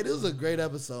thoughts, man. This was a great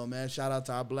episode, man. Shout out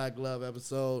to our Black Love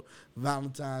episode.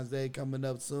 Valentine's Day coming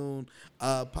up soon.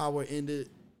 Power ended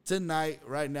tonight,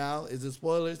 right now. Is it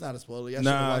spoiler? It's not a spoiler. Y'all should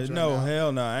Nah, watch it no, right now.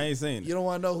 hell no. I ain't seen it. You don't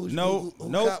want to know who's Nope, who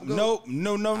nope, cop go? nope,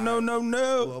 no.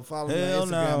 Well, follow me Hell on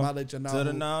Instagram. no. I'll let you know To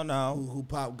the no. who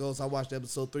Pop Ghost. I watched the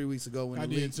episode 3 weeks ago when I it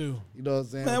did leaked. too. You know what I'm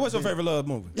saying? Man, what's your favorite love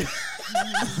movie?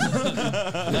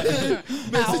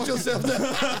 Man, sit yourself down.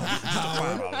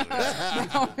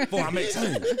 Before I make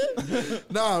 10.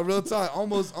 Nah, real talk.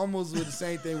 Almost with the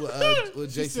same thing what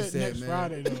She Jason said said, next man.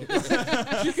 Friday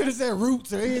though. She could have said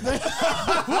roots or anything.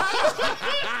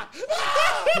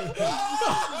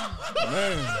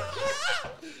 Man.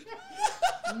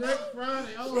 Next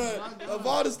Friday. Oh Right. Of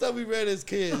all the stuff we read as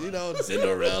kids, you know,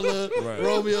 Cinderella, Right.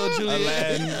 Romeo and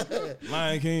Juliet. Aladdin,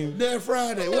 Lion King. That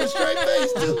Friday with a straight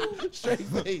face, dude. Straight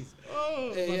face.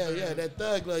 Yeah, that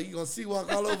thug love. You gonna see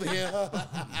walk all over here. All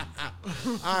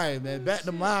right, man. Back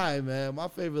to mine, man. My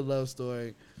favorite love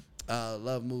story,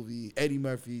 love movie, Eddie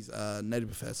Murphy's Nutty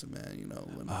Professor, man. You know,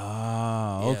 when,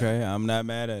 Ah, okay. I'm not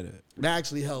mad at it. that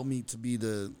actually helped me to be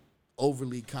the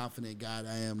overly confident guy that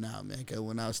I am now, man. Because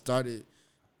when I started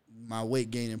my weight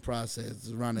gaining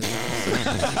process around that.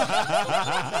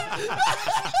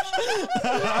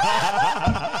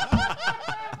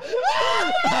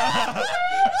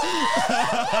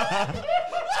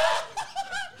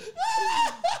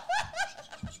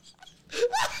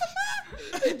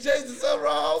 Hey, Jason, something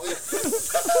wrong with me?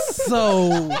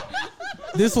 So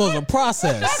this was a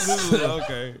process.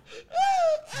 Okay.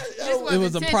 It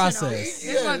was a process.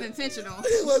 It wasn't intentional.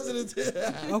 It wasn't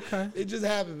intentional. Okay. It just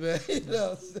happened, man. You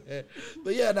know what I'm saying?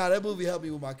 But yeah, that movie helped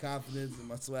me with my confidence and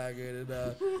my swagger. And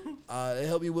it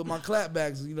helped me with my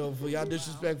clapbacks, you know, for y'all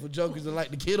disrespectful jokers that like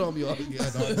to kid on me all the time.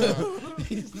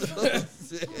 You know what I'm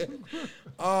saying?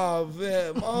 Oh,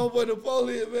 man. My homeboy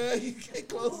Napoleon, man. He can't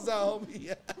close us out,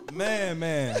 homie.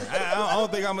 Man. I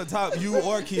don't think I'm gonna top you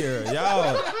or Kiera.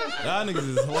 Y'all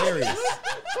niggas is hilarious.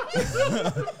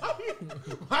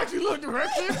 Why'd you look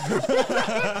directly?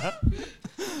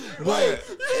 Right.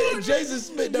 Hey, Jason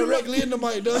spit directly in the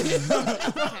mic, though.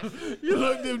 You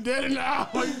looked him dead in the eye.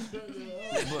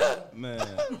 But, man,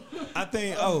 I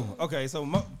think. Oh, okay. So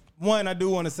one, I do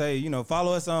want to say,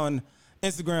 follow us on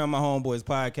Instagram, My Homeboys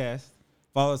Podcast.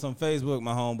 Follow us on Facebook,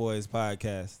 My Homeboys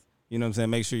Podcast. You know what I'm saying?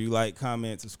 Make sure you like,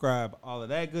 comment, subscribe, all of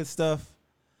that good stuff.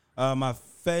 My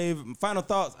final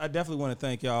thoughts. I definitely want to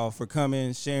thank y'all for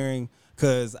coming, sharing,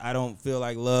 because I don't feel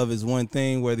like love is one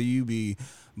thing, whether you be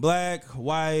black,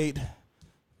 white,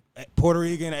 Puerto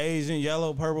Rican, Asian,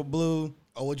 yellow, purple, blue.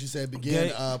 Oh, what you said? Begin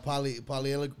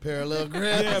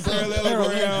parallelogram. Yeah,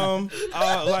 parallelogram,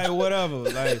 like whatever,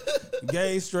 like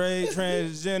gay, straight,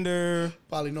 transgender,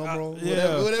 Polynomial,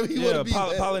 yeah, whatever you want to be.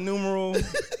 polynumeral,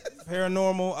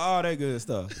 paranormal, all that good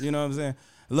stuff. You know what I'm saying?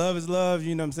 Love is love.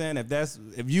 You know what I'm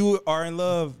saying? If you are in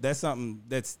love, that's something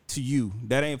that's to you.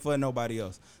 That ain't for nobody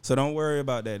else. So don't worry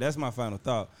about that. That's my final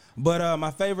thought. But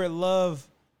my favorite love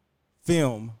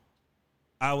film,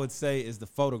 I would say, is The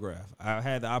Photograph. I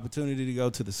had the opportunity to go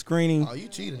to the screening. Oh, you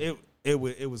cheated. It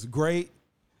was great.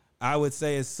 I would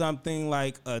say it's something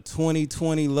like a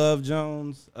 2020 Love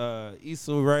Jones,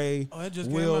 Issa Rae, Oh, it just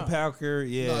Will came out. Parker.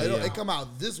 Yeah, No, yeah. it come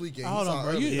out this weekend. Hold You on, saw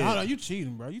bro. it earlier. Hold on, you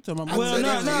cheating, bro. You talking about Well, said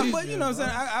no, it's but you know what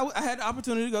I'm saying? I had the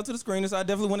opportunity to go to the screening, so I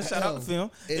definitely want to shout out the film.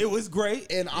 It was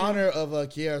great. In honor of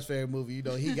Kiara's favorite movie,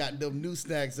 he got them new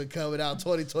snacks that coming out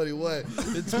 2021. The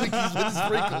Twinkies with the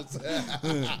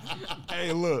sprinkles.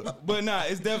 Hey, look. But nah,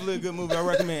 it's definitely a good movie. I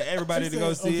recommend everybody to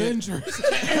go see it. Avengers.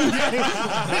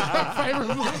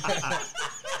 Favorite movie.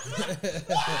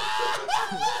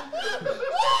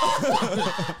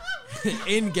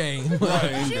 In game.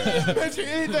 Right, in game. Mention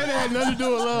anything that had nothing to do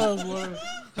with love, boy.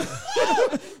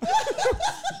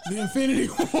 The Infinity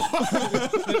War.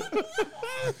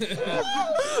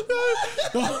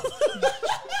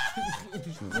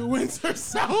 The Winter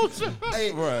Soldier.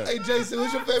 Hey, Right. hey, Jason,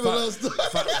 what's your favorite love story?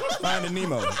 Finding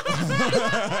Nemo. Like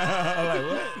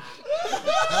what?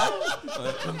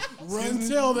 Run,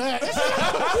 tell that.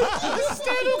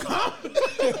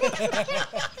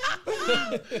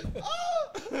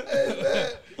 Hey, man.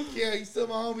 Yeah, he's still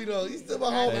my homie, though. He's still my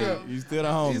homegirl. You still the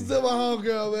homie. He's still my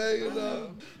homegirl, man. You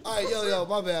know. All right, yo,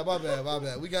 my bad.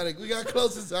 We gotta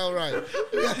close this out right.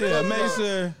 Yeah, make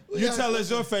sure you gotta- tell us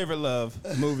your favorite love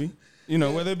movie. You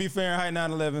know, whether it be Fahrenheit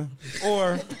 9/11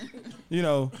 or, you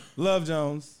know, Love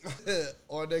Jones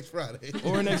or next Friday.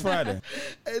 or next Friday.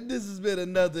 And this has been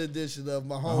another edition of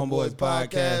my Homeboys Homeboys podcast.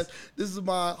 Podcast. This is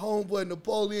my homeboy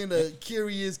Napoleon, the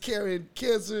curious carrying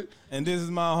cancer. And this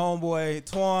is my homeboy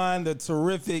Twan, the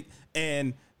terrific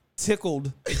and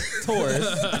tickled Taurus.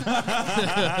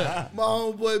 My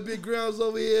homeboy Big Grounds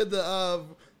over here, the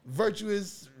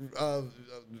virtuous.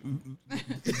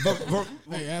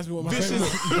 Hey, ask me what my Vicious,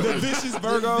 favorite. the vicious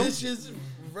Virgo. Vicious,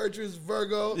 virtuous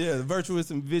Virgo. Yeah, the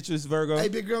virtuous and vicious Virgo. Hey,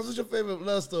 Big Grounds, what's your favorite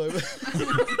love story, man?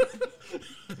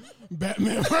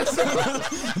 Batman versus.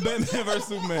 Batman vs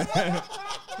Superman. Hey,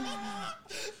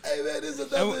 man, this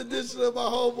is another edition of my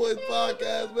Homeboys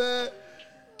podcast, man.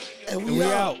 And we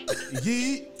out.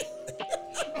 Yeet.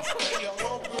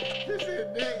 This is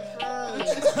next Friday. I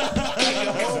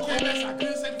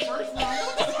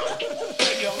couldn't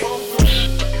say the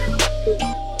first one.